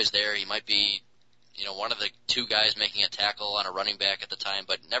out. He's always there. He might be, one of the 2 guys making a tackle on a running back at the time,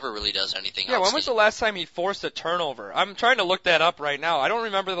 but never really does anything else. Yeah, when was the last time he forced a turnover? I'm trying to look that up right now. I don't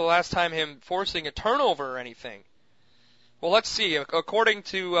remember the last time him forcing a turnover or anything. Well, let's see. According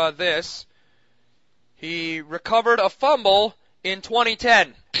to this, he recovered a fumble in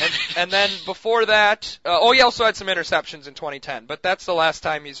 2010. And then before that, he also had some interceptions in 2010. But that's the last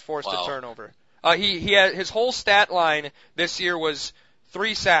time he's forced a turnover. He had his whole stat line this year was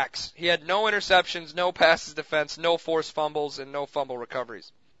 3 sacks. He had no interceptions, no passes defense, no forced fumbles, and no fumble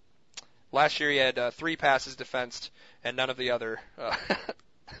recoveries. Last year he had 3 passes defensed and none of the other.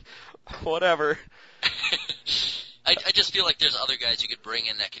 Whatever. I just feel like there's other guys you could bring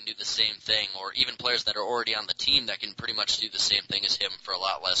in that can do the same thing, or even players that are already on the team that can pretty much do the same thing as him for a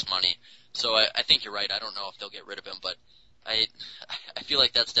lot less money. So I think you're right. I don't know if they'll get rid of him, but I feel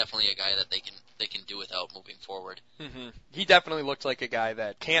like that's definitely a guy that they can do without moving forward. Mm-hmm. He definitely looked like a guy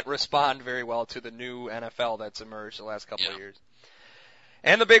that can't respond very well to the new NFL that's emerged the last couple of years.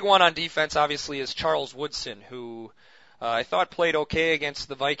 And the big one on defense, obviously, is Charles Woodson, who I thought played okay against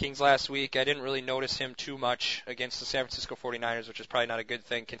the Vikings last week. I didn't really notice him too much against the San Francisco 49ers, which is probably not a good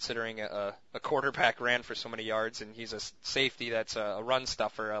thing considering a quarterback ran for so many yards, and he's a safety that's a run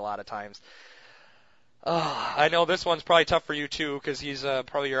stuffer a lot of times. I know this one's probably tough for you too because he's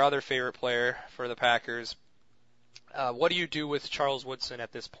probably your other favorite player for the Packers. What do you do with Charles Woodson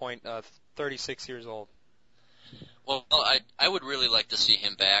at this point, 36 years old? Well, I would really like to see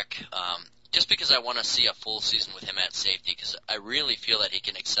him back. Just because I want to see a full season with him at safety, because I really feel that he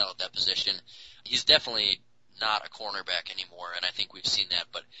can excel at that position. He's definitely not a cornerback anymore, and I think we've seen that,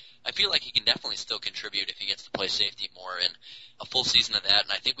 but I feel like he can definitely still contribute if he gets to play safety more, and a full season of that,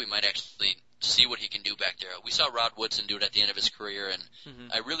 and I think we might actually see what he can do back there. We saw Rod Woodson do it at the end of his career, and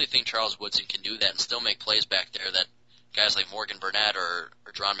I really think Charles Woodson can do that and still make plays back there that guys like Morgan Burnett or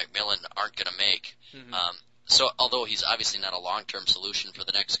John McMillan aren't going to make. So although he's obviously not a long-term solution for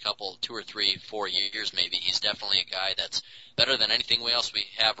the next couple, 2 or 3, 4 years maybe, he's definitely a guy that's better than anything else we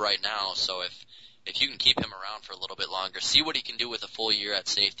have right now. So if you can keep him around for a little bit longer, see what he can do with a full year at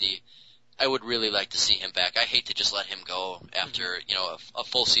safety, I would really like to see him back. I hate to just let him go after, a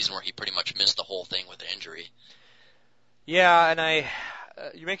full season where he pretty much missed the whole thing with an injury. Yeah, and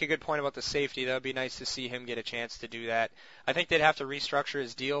you make a good point about the safety. That would be nice to see him get a chance to do that. I think they'd have to restructure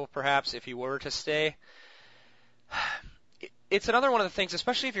his deal, perhaps, if he were to stay. It's another one of the things,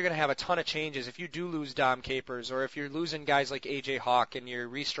 especially if you're going to have a ton of changes, if you do lose Dom Capers, or if you're losing guys like A.J. Hawk and you're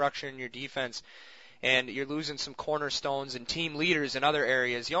restructuring your defense, and you're losing some cornerstones and team leaders in other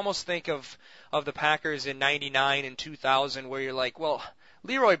areas, you almost think of the Packers in 99 and 2000 where you're like, well,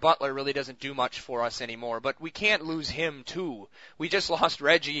 Leroy Butler really doesn't do much for us anymore, but we can't lose him too. We just lost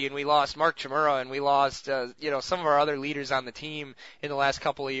Reggie, and we lost Mark Chmura, and we lost some of our other leaders on the team in the last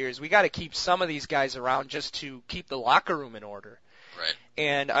couple of years. We got to keep some of these guys around just to keep the locker room in order. Right.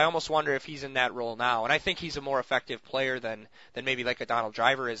 And I almost wonder if he's in that role now. And I think he's a more effective player than maybe like a Donald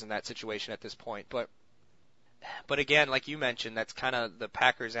Driver is in that situation at this point. But again, like you mentioned, that's kind of the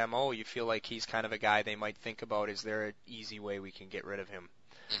Packers' MO. You feel like he's kind of a guy they might think about, is there an easy way we can get rid of him?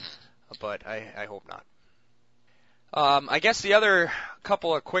 Mm-hmm. But I hope not. I guess the other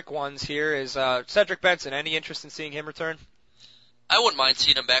couple of quick ones here is Cedric Benson. Any interest in seeing him return? I wouldn't mind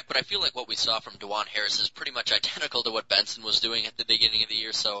seeing him back, but I feel like what we saw from DeJuan Harris is pretty much identical to what Benson was doing at the beginning of the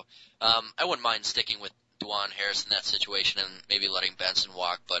year, so I wouldn't mind sticking with DeJuan Harris in that situation and maybe letting Benson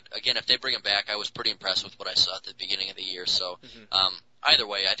walk. But again, if they bring him back, I was pretty impressed with what I saw at the beginning of the year, so either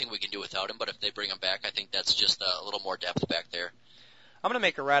way, I think we can do without him, but if they bring him back, I think that's just a little more depth back there. I'm going to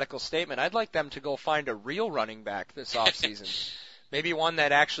make a radical statement. I'd like them to go find a real running back this offseason. Maybe one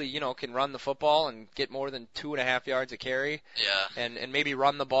that actually, can run the football and get more than 2.5 yards a carry. Yeah. And maybe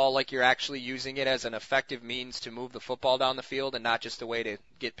run the ball like you're actually using it as an effective means to move the football down the field and not just a way to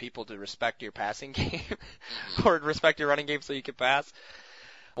get people to respect your passing game or respect your running game so you can pass.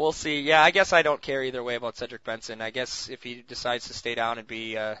 We'll see. Yeah, I guess I don't care either way about Cedric Benson. I guess if he decides to stay down and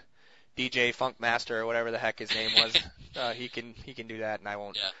be DJ Funk Master or whatever the heck his name was, he can do that, and I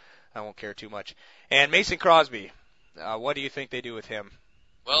won't care too much. And Mason Crosby. What do you think they do with him?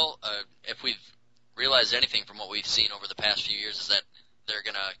 Well, if we've realized anything from what we've seen over the past few years is that they're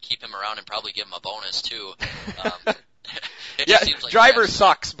going to keep him around and probably give him a bonus, too. Seems like Driver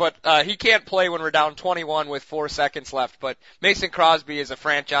sucks, but he can't play when we're down 21 with 4 seconds left. But Mason Crosby is a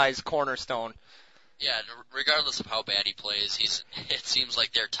franchise cornerstone. Yeah, regardless of how bad he plays, it seems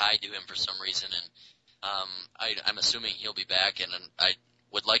like they're tied to him for some reason. And I'm assuming he'll be back, and I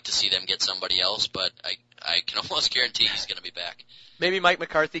would like to see them get somebody else, but I can almost guarantee he's going to be back. Maybe Mike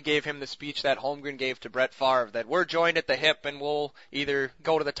McCarthy gave him the speech that Holmgren gave to Brett Favre, that we're joined at the hip and we'll either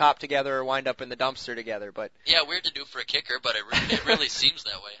go to the top together or wind up in the dumpster together. But yeah, weird to do for a kicker, but it really seems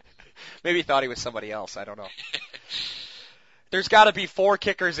that way. Maybe he thought he was somebody else. I don't know. There's got to be 4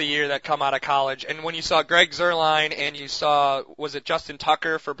 kickers a year that come out of college. And when you saw Greg Zuerlein and you saw, was it Justin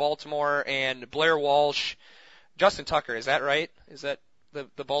Tucker for Baltimore and Blair Walsh? Justin Tucker, is that right? Is that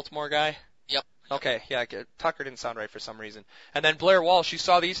the Baltimore guy? Yep. Okay, yeah, Tucker didn't sound right for some reason. And then Blair Walsh, you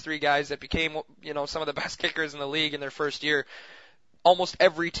saw these 3 guys that became, some of the best kickers in the league in their first year. Almost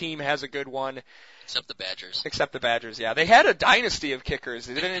every team has a good one. Except the Badgers. Yeah. They had a dynasty of kickers,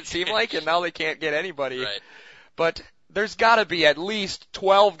 didn't it seem like? And now they can't get anybody. Right. But there's got to be at least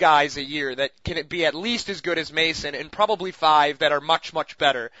 12 guys a year that can be at least as good as Mason, and probably 5 that are much, much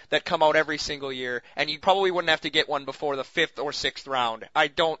better that come out every single year. And you probably wouldn't have to get one before the 5th or 6th round. I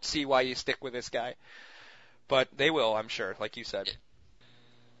don't see why you stick with this guy. But they will, I'm sure, like you said.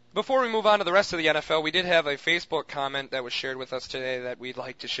 Before we move on to the rest of the NFL, we did have a Facebook comment that was shared with us today that we'd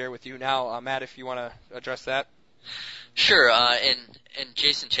like to share with you now. Matt, if you want to address that. Sure, and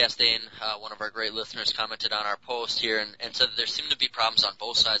Jason Chastain, one of our great listeners, commented on our post here and said that there seem to be problems on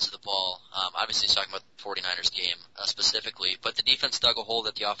both sides of the ball. Obviously he's talking about the 49ers game specifically, but the defense dug a hole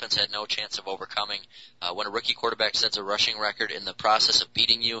that the offense had no chance of overcoming. When a rookie quarterback sets a rushing record in the process of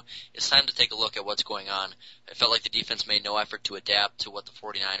beating you, it's time to take a look at what's going on. It felt like the defense made no effort to adapt to what the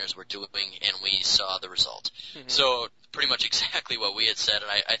 49ers were doing, and we saw the result. Mm-hmm. So pretty much exactly what we had said,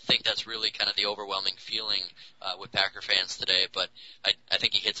 and I think that's really kind of the overwhelming feeling with Packer fans today, but I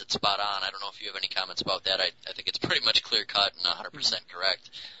think he hits it spot on. I don't know if you have any comments about that. I think it's pretty much clear-cut and 100% correct.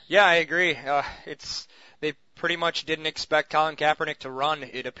 Yeah, I agree. They pretty much didn't expect Colin Kaepernick to run,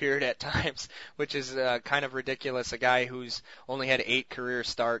 it appeared at times, which is kind of ridiculous. A guy who's only had 8 career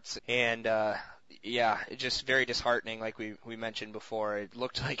starts, and just very disheartening, like we mentioned before. It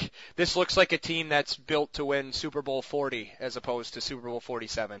looked like this looks like a team that's built to win Super Bowl 40 as opposed to Super Bowl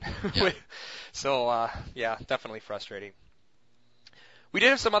 47. Yeah. So, definitely frustrating. We did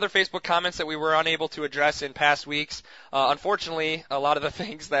have some other Facebook comments that we were unable to address in past weeks. Unfortunately, a lot of the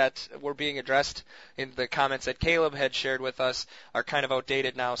things that were being addressed in the comments that Caleb had shared with us are kind of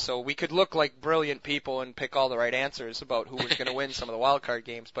outdated now, so we could look like brilliant people and pick all the right answers about who was going to win some of the wild card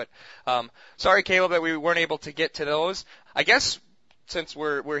games. But sorry, Caleb, that we weren't able to get to those. I guess since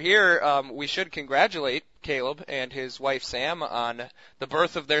we're here, we should congratulate Caleb and his wife Sam on the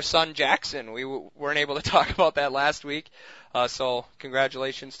birth of their son Jackson. We weren't able to talk about that last week, so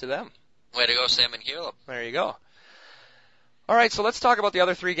congratulations to them. Way to go, Sam and Caleb. There you go. All right, so let's talk about the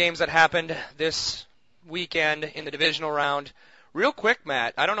other three games that happened this weekend in the divisional round. Real quick,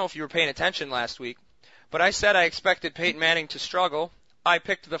 Matt, I don't know if you were paying attention last week, but I said I expected Peyton Manning to struggle. I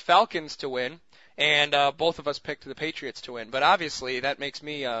picked the Falcons to win. And both of us picked the Patriots to win. But obviously, that makes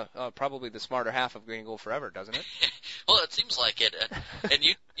me probably the smarter half of Green Gold Forever, doesn't it? Well, it seems like it. And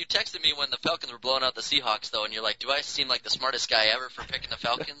you texted me when the Falcons were blowing out the Seahawks, though, and you're like, do I seem like the smartest guy ever for picking the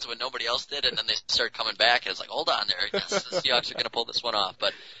Falcons when nobody else did? And then they started coming back, and I was like, hold on there. I guess the Seahawks are going to pull this one off.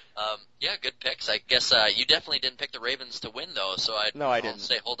 But, yeah, good picks. I guess you definitely didn't pick the Ravens to win, though, so I didn't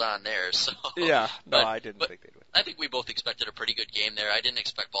say hold on there. So yeah, I didn't think they'd win. I think we both expected a pretty good game there. I didn't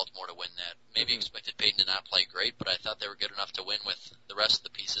expect Baltimore to win that. Maybe expected Peyton to not play great, but I thought they were good enough to win with the rest of the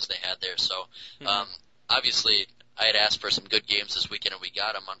pieces they had there. So, obviously, I had asked for some good games this weekend, and we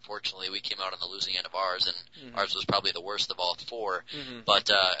got them. Unfortunately, we came out on the losing end of ours, and ours was probably the worst of all four. But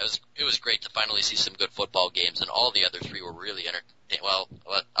it was great to finally see some good football games, and all the other three were really entertaining. Well,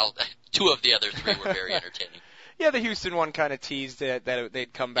 two of the other three were very entertaining. Yeah, the Houston one kind of teased that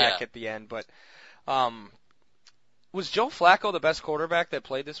they'd come back at the end, but was Joe Flacco the best quarterback that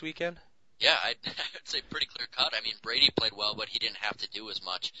played this weekend? Yeah, I'd say pretty clear cut. I mean, Brady played well, but he didn't have to do as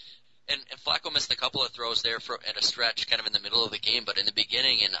much. And Flacco missed a couple of throws there at a stretch kind of in the middle of the game, but in the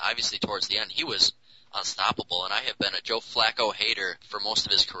beginning and obviously towards the end, he was unstoppable. And I have been a Joe Flacco hater for most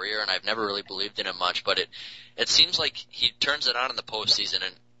of his career, and I've never really believed in him much, but it seems like he turns it on in the postseason.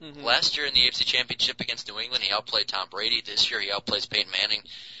 And last year in the AFC Championship against New England, he outplayed Tom Brady. This year he outplays Peyton Manning,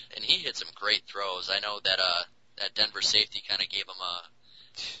 and he hit some great throws. I know that that Denver safety kind of gave him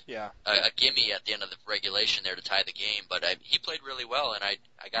a gimme at the end of the regulation there to tie the game, but he played really well, and I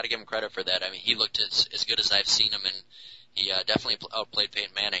got to give him credit for that. I mean, he looked as good as I've seen him, and he definitely outplayed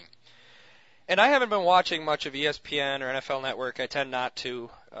Peyton Manning. And I haven't been watching much of ESPN or NFL Network. I tend not to,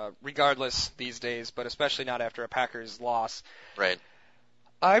 regardless these days, but especially not after a Packers loss. Right.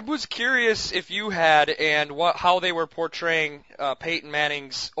 I was curious if you had and how they were portraying Peyton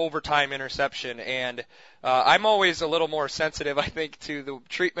Manning's overtime interception, and I'm always a little more sensitive, I think, to the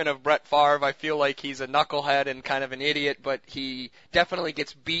treatment of Brett Favre. I feel like he's a knucklehead and kind of an idiot, but he definitely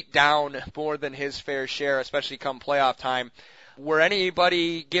gets beat down more than his fair share, especially come playoff time. Were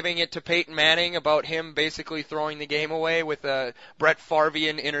anybody giving it to Peyton Manning about him basically throwing the game away with a Brett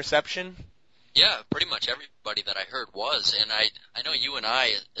Favrean interception? Yeah, pretty much everybody that I heard was, and I know you and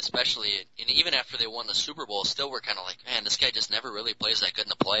I especially, and even after they won the Super Bowl, still were kind of like, man, this guy just never really plays that good in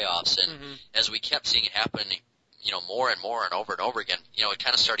the playoffs, and as we kept seeing it happen, more and more and over again, it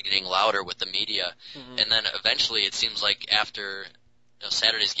kind of started getting louder with the media, and then eventually it seems like after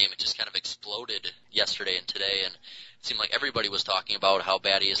Saturday's game, it just kind of exploded yesterday and today, and it seemed like everybody was talking about how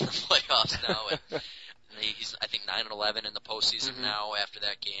bad he is in the playoffs now, and he's, I think, 9-11 in the postseason now after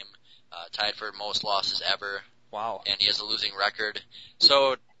that game. Tied for most losses ever. Wow. And he has a losing record.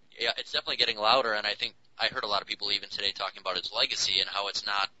 So, yeah, it's definitely getting louder, and I think I heard a lot of people even today talking about his legacy and how it's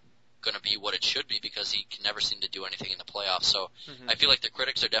not going to be what it should be because he can never seem to do anything in the playoffs. So I feel like the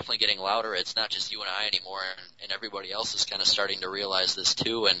critics are definitely getting louder. It's not just you and I anymore, and everybody else is kind of starting to realize this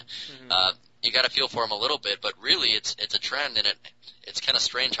too. And you got to feel for him a little bit, but really it's a trend, and it's kind of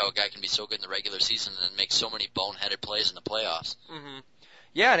strange how a guy can be so good in the regular season and then make so many boneheaded plays in the playoffs.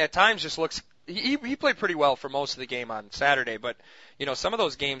 Yeah, and at times just looks he played pretty well for most of the game on Saturday, but some of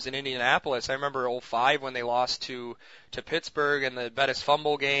those games in Indianapolis, I remember 2005 when they lost to Pittsburgh and the Bettis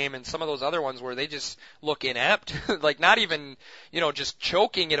fumble game, and some of those other ones where they just look inept, like not even just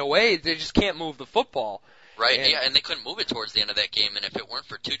choking it away, they just can't move the football. Right, and they couldn't move it towards the end of that game, and if it weren't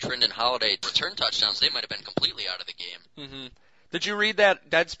for two Trindon Holiday return touchdowns, they might have been completely out of the game. Did you read that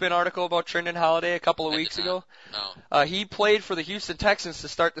Deadspin article about Trindon Holiday a couple of weeks ago? No. He played for the Houston Texans to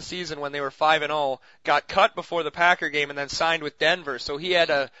start the season when they were 5-0, got cut before the Packer game, and then signed with Denver. So he had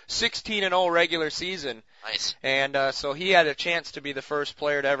a 16-0 regular season. Nice. And so he had a chance to be the first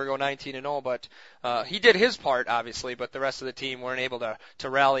player to ever go 19-0, but he did his part, obviously, but the rest of the team weren't able to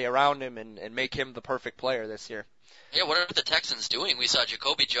rally around him and make him the perfect player this year. Yeah, what are the Texans doing? We saw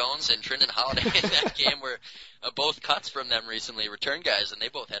Jacoby Jones and Trindon Holiday in that game were both cuts from them recently, return guys, and they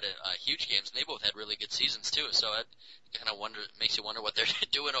both had huge games, and they both had really good seasons too. So it kind of makes you wonder what they're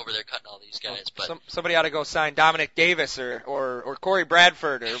doing over there cutting all these guys. But somebody ought to go sign Dominic Davis or Corey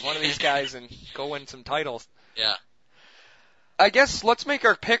Bradford or one of these guys and go win some titles. Yeah. I guess let's make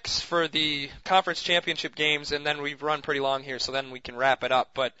our picks for the conference championship games, and then we've run pretty long here, so then we can wrap it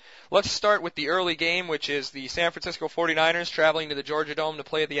up. But let's start with the early game, which is the San Francisco 49ers traveling to the Georgia Dome to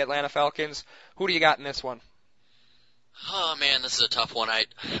play the Atlanta Falcons. Who do you got in this one? Oh man, this is a tough one.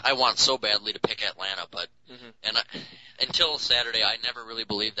 I want so badly to pick Atlanta, but until Saturday, I never really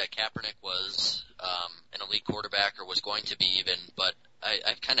believed that Kaepernick was an elite quarterback or was going to be even. But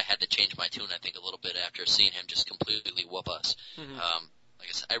I've kind of had to change my tune, I think, a little bit after seeing him just completely whoop us. Like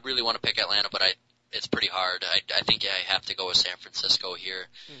I said, I really want to pick Atlanta, but it's pretty hard. I think I have to go with San Francisco here.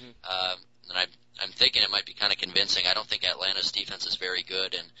 And I'm thinking it might be kind of convincing. I don't think Atlanta's defense is very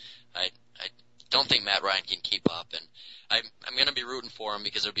good, and I don't think Matt Ryan can keep up. And I'm going to be rooting for him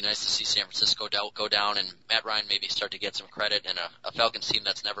because it would be nice to see San Francisco go down and Matt Ryan maybe start to get some credit in a Falcons team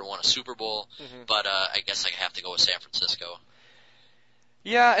that's never won a Super Bowl. But I guess I have to go with San Francisco.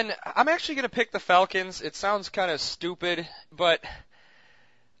 Yeah, and I'm actually going to pick the Falcons. It sounds kind of stupid, but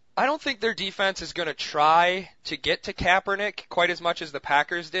I don't think their defense is going to try to get to Kaepernick quite as much as the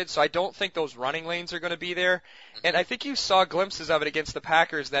Packers did, so I don't think those running lanes are going to be there. And I think you saw glimpses of it against the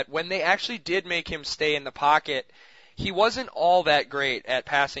Packers that when they actually did make him stay in the pocket, he wasn't all that great at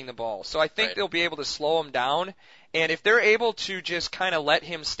passing the ball. So I think they'll be able to slow him down. And if they're able to just kind of let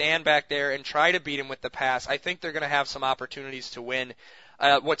him stand back there and try to beat him with the pass, I think they're going to have some opportunities to win.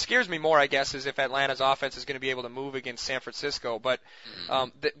 What scares me more, I guess, is if Atlanta's offense is going to be able to move against San Francisco. But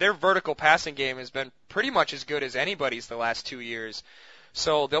their vertical passing game has been pretty much as good as anybody's the last 2 years.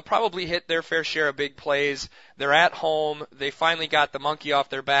 So they'll probably hit their fair share of big plays. They're at home. They finally got the monkey off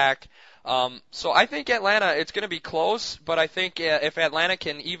their back. So I think Atlanta, it's going to be close, but I think if Atlanta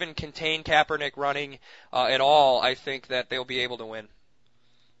can even contain Kaepernick running at all, I think that they'll be able to win.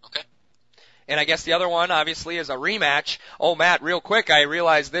 Okay. And I guess the other one, obviously, is a rematch. Oh, Matt, real quick, I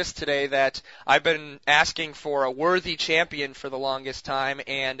realized this today that I've been asking for a worthy champion for the longest time,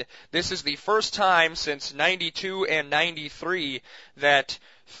 and this is the first time since 92 and 93 that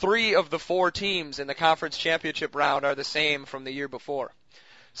 3 of the 4 teams in the conference championship round are the same from the year before.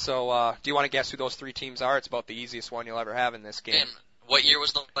 So, do you want to guess who those 3 teams are? It's about the easiest one you'll ever have in this game. And what year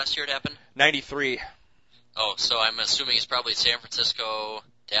was the last year it happened? 93. Oh, so I'm assuming it's probably San Francisco,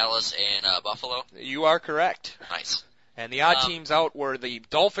 Dallas, and Buffalo? You are correct. Nice. And the odd teams out were the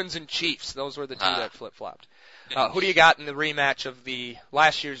Dolphins and Chiefs. Those were the 2 that flip-flopped. Who do you got in the rematch of the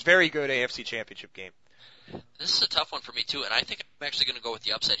last year's very good AFC Championship game? This is a tough one for me, too, and I think I'm actually going to go with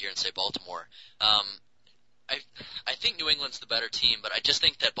the upset here and say Baltimore. I think New England's the better team, but I just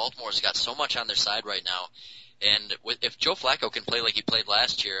think that Baltimore's got so much on their side right now. And if Joe Flacco can play like he played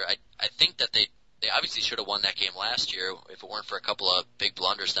last year, I think that they obviously should have won that game last year if it weren't for a couple of big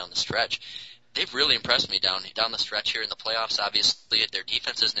blunders down the stretch. They've really impressed me down the stretch here in the playoffs. Obviously, their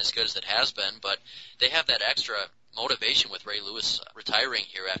defense isn't as good as it has been, but they have that extra motivation with Ray Lewis retiring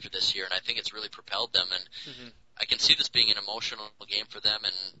here after this year, and I think it's really propelled them. And I can see this being an emotional game for them.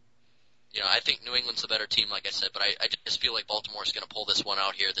 And I think New England's the better team, like I said, but I just feel like Baltimore's going to pull this one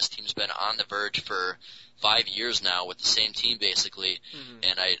out here. This team's been on the verge for 5 years now with the same team, basically,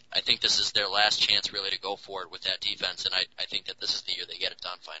 and I think this is their last chance, really, to go for it with that defense, and I think that this is the year they get it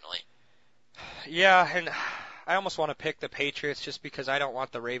done, finally. Yeah, and I almost want to pick the Patriots just because I don't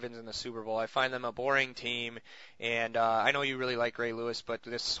want the Ravens in the Super Bowl. I find them a boring team, and I know you really like Ray Lewis, but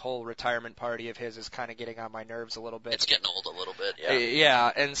this whole retirement party of his is kind of getting on my nerves a little bit. It's getting old a little bit, yeah.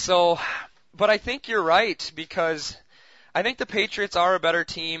 Yeah, and so, but I think you're right because I think the Patriots are a better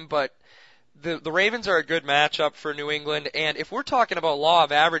team, but the Ravens are a good matchup for New England, and if we're talking about law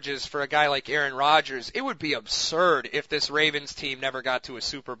of averages for a guy like Aaron Rodgers, it would be absurd if this Ravens team never got to a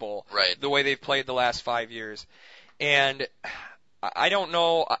Super Bowl the way they've played the last 5 years. And I don't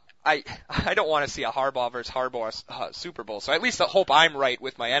know, I don't want to see a Harbaugh versus Harbaugh Super Bowl, so at least I hope I'm right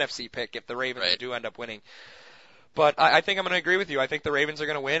with my NFC pick if the Ravens do end up winning. But I think I'm going to agree with you. I think the Ravens are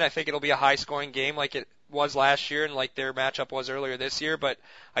going to win. I think it'll be a high-scoring game like it was last year and like their matchup was earlier this year. But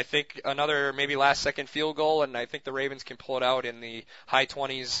I think another maybe last-second field goal, and I think the Ravens can pull it out in the high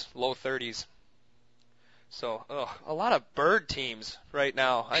 20s, low 30s. So, a lot of bird teams right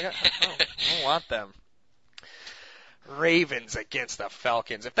now. I don't want them. Ravens against the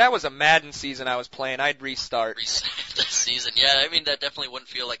Falcons. If that was a Madden season I was playing, I'd restart. Restart the season. Yeah, I mean, that definitely wouldn't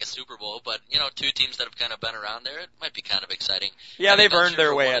feel like a Super Bowl, but, 2 teams that have kind of been around there, it might be kind of exciting. Yeah, they've earned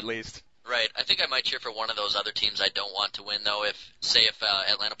their way at least. Right. I think I might cheer for one of those other teams I don't want to win, though. If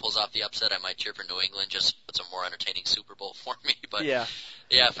Atlanta pulls off the upset, I might cheer for New England just so it's a more entertaining Super Bowl for me. But yeah,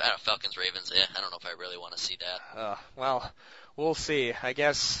 Falcons, Ravens. Yeah, I don't know if I really want to see that. Well, we'll see. I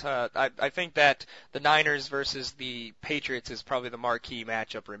guess I think that the Niners versus the Patriots is probably the marquee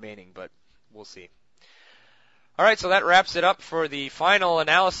matchup remaining, but we'll see. All right, so that wraps it up for the final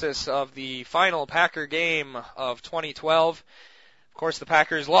analysis of the final Packer game of 2012. Of course, the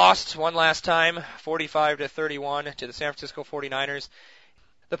Packers lost one last time, 45-31 to the San Francisco 49ers.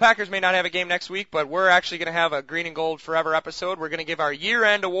 The Packers may not have a game next week, but we're actually going to have a Green and Gold Forever episode. We're going to give our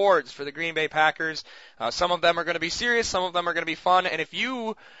year-end awards for the Green Bay Packers. Some of them are going to be serious, some of them are going to be fun, and if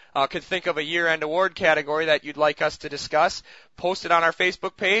you could think of a year-end award category that you'd like us to discuss, post it on our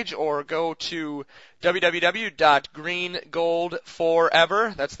Facebook page or go to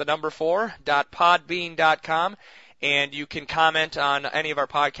www.greengoldforever, that's the number 4.podbean.com. And you can comment on any of our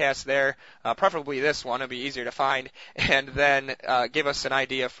podcasts there, preferably this one. It'll be easier to find. And then give us an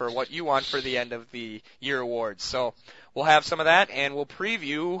idea for what you want for the end of the year awards. So we'll have some of that, and we'll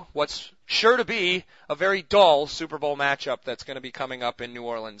preview what's sure to be a very dull Super Bowl matchup that's going to be coming up in New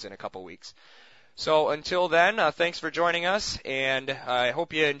Orleans in a couple weeks. So until then, thanks for joining us, and I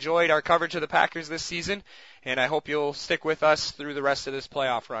hope you enjoyed our coverage of the Packers this season, and I hope you'll stick with us through the rest of this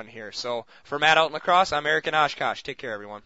playoff run here. So for Matt out in La Crosse, I'm Eric in Oshkosh. Take care, everyone.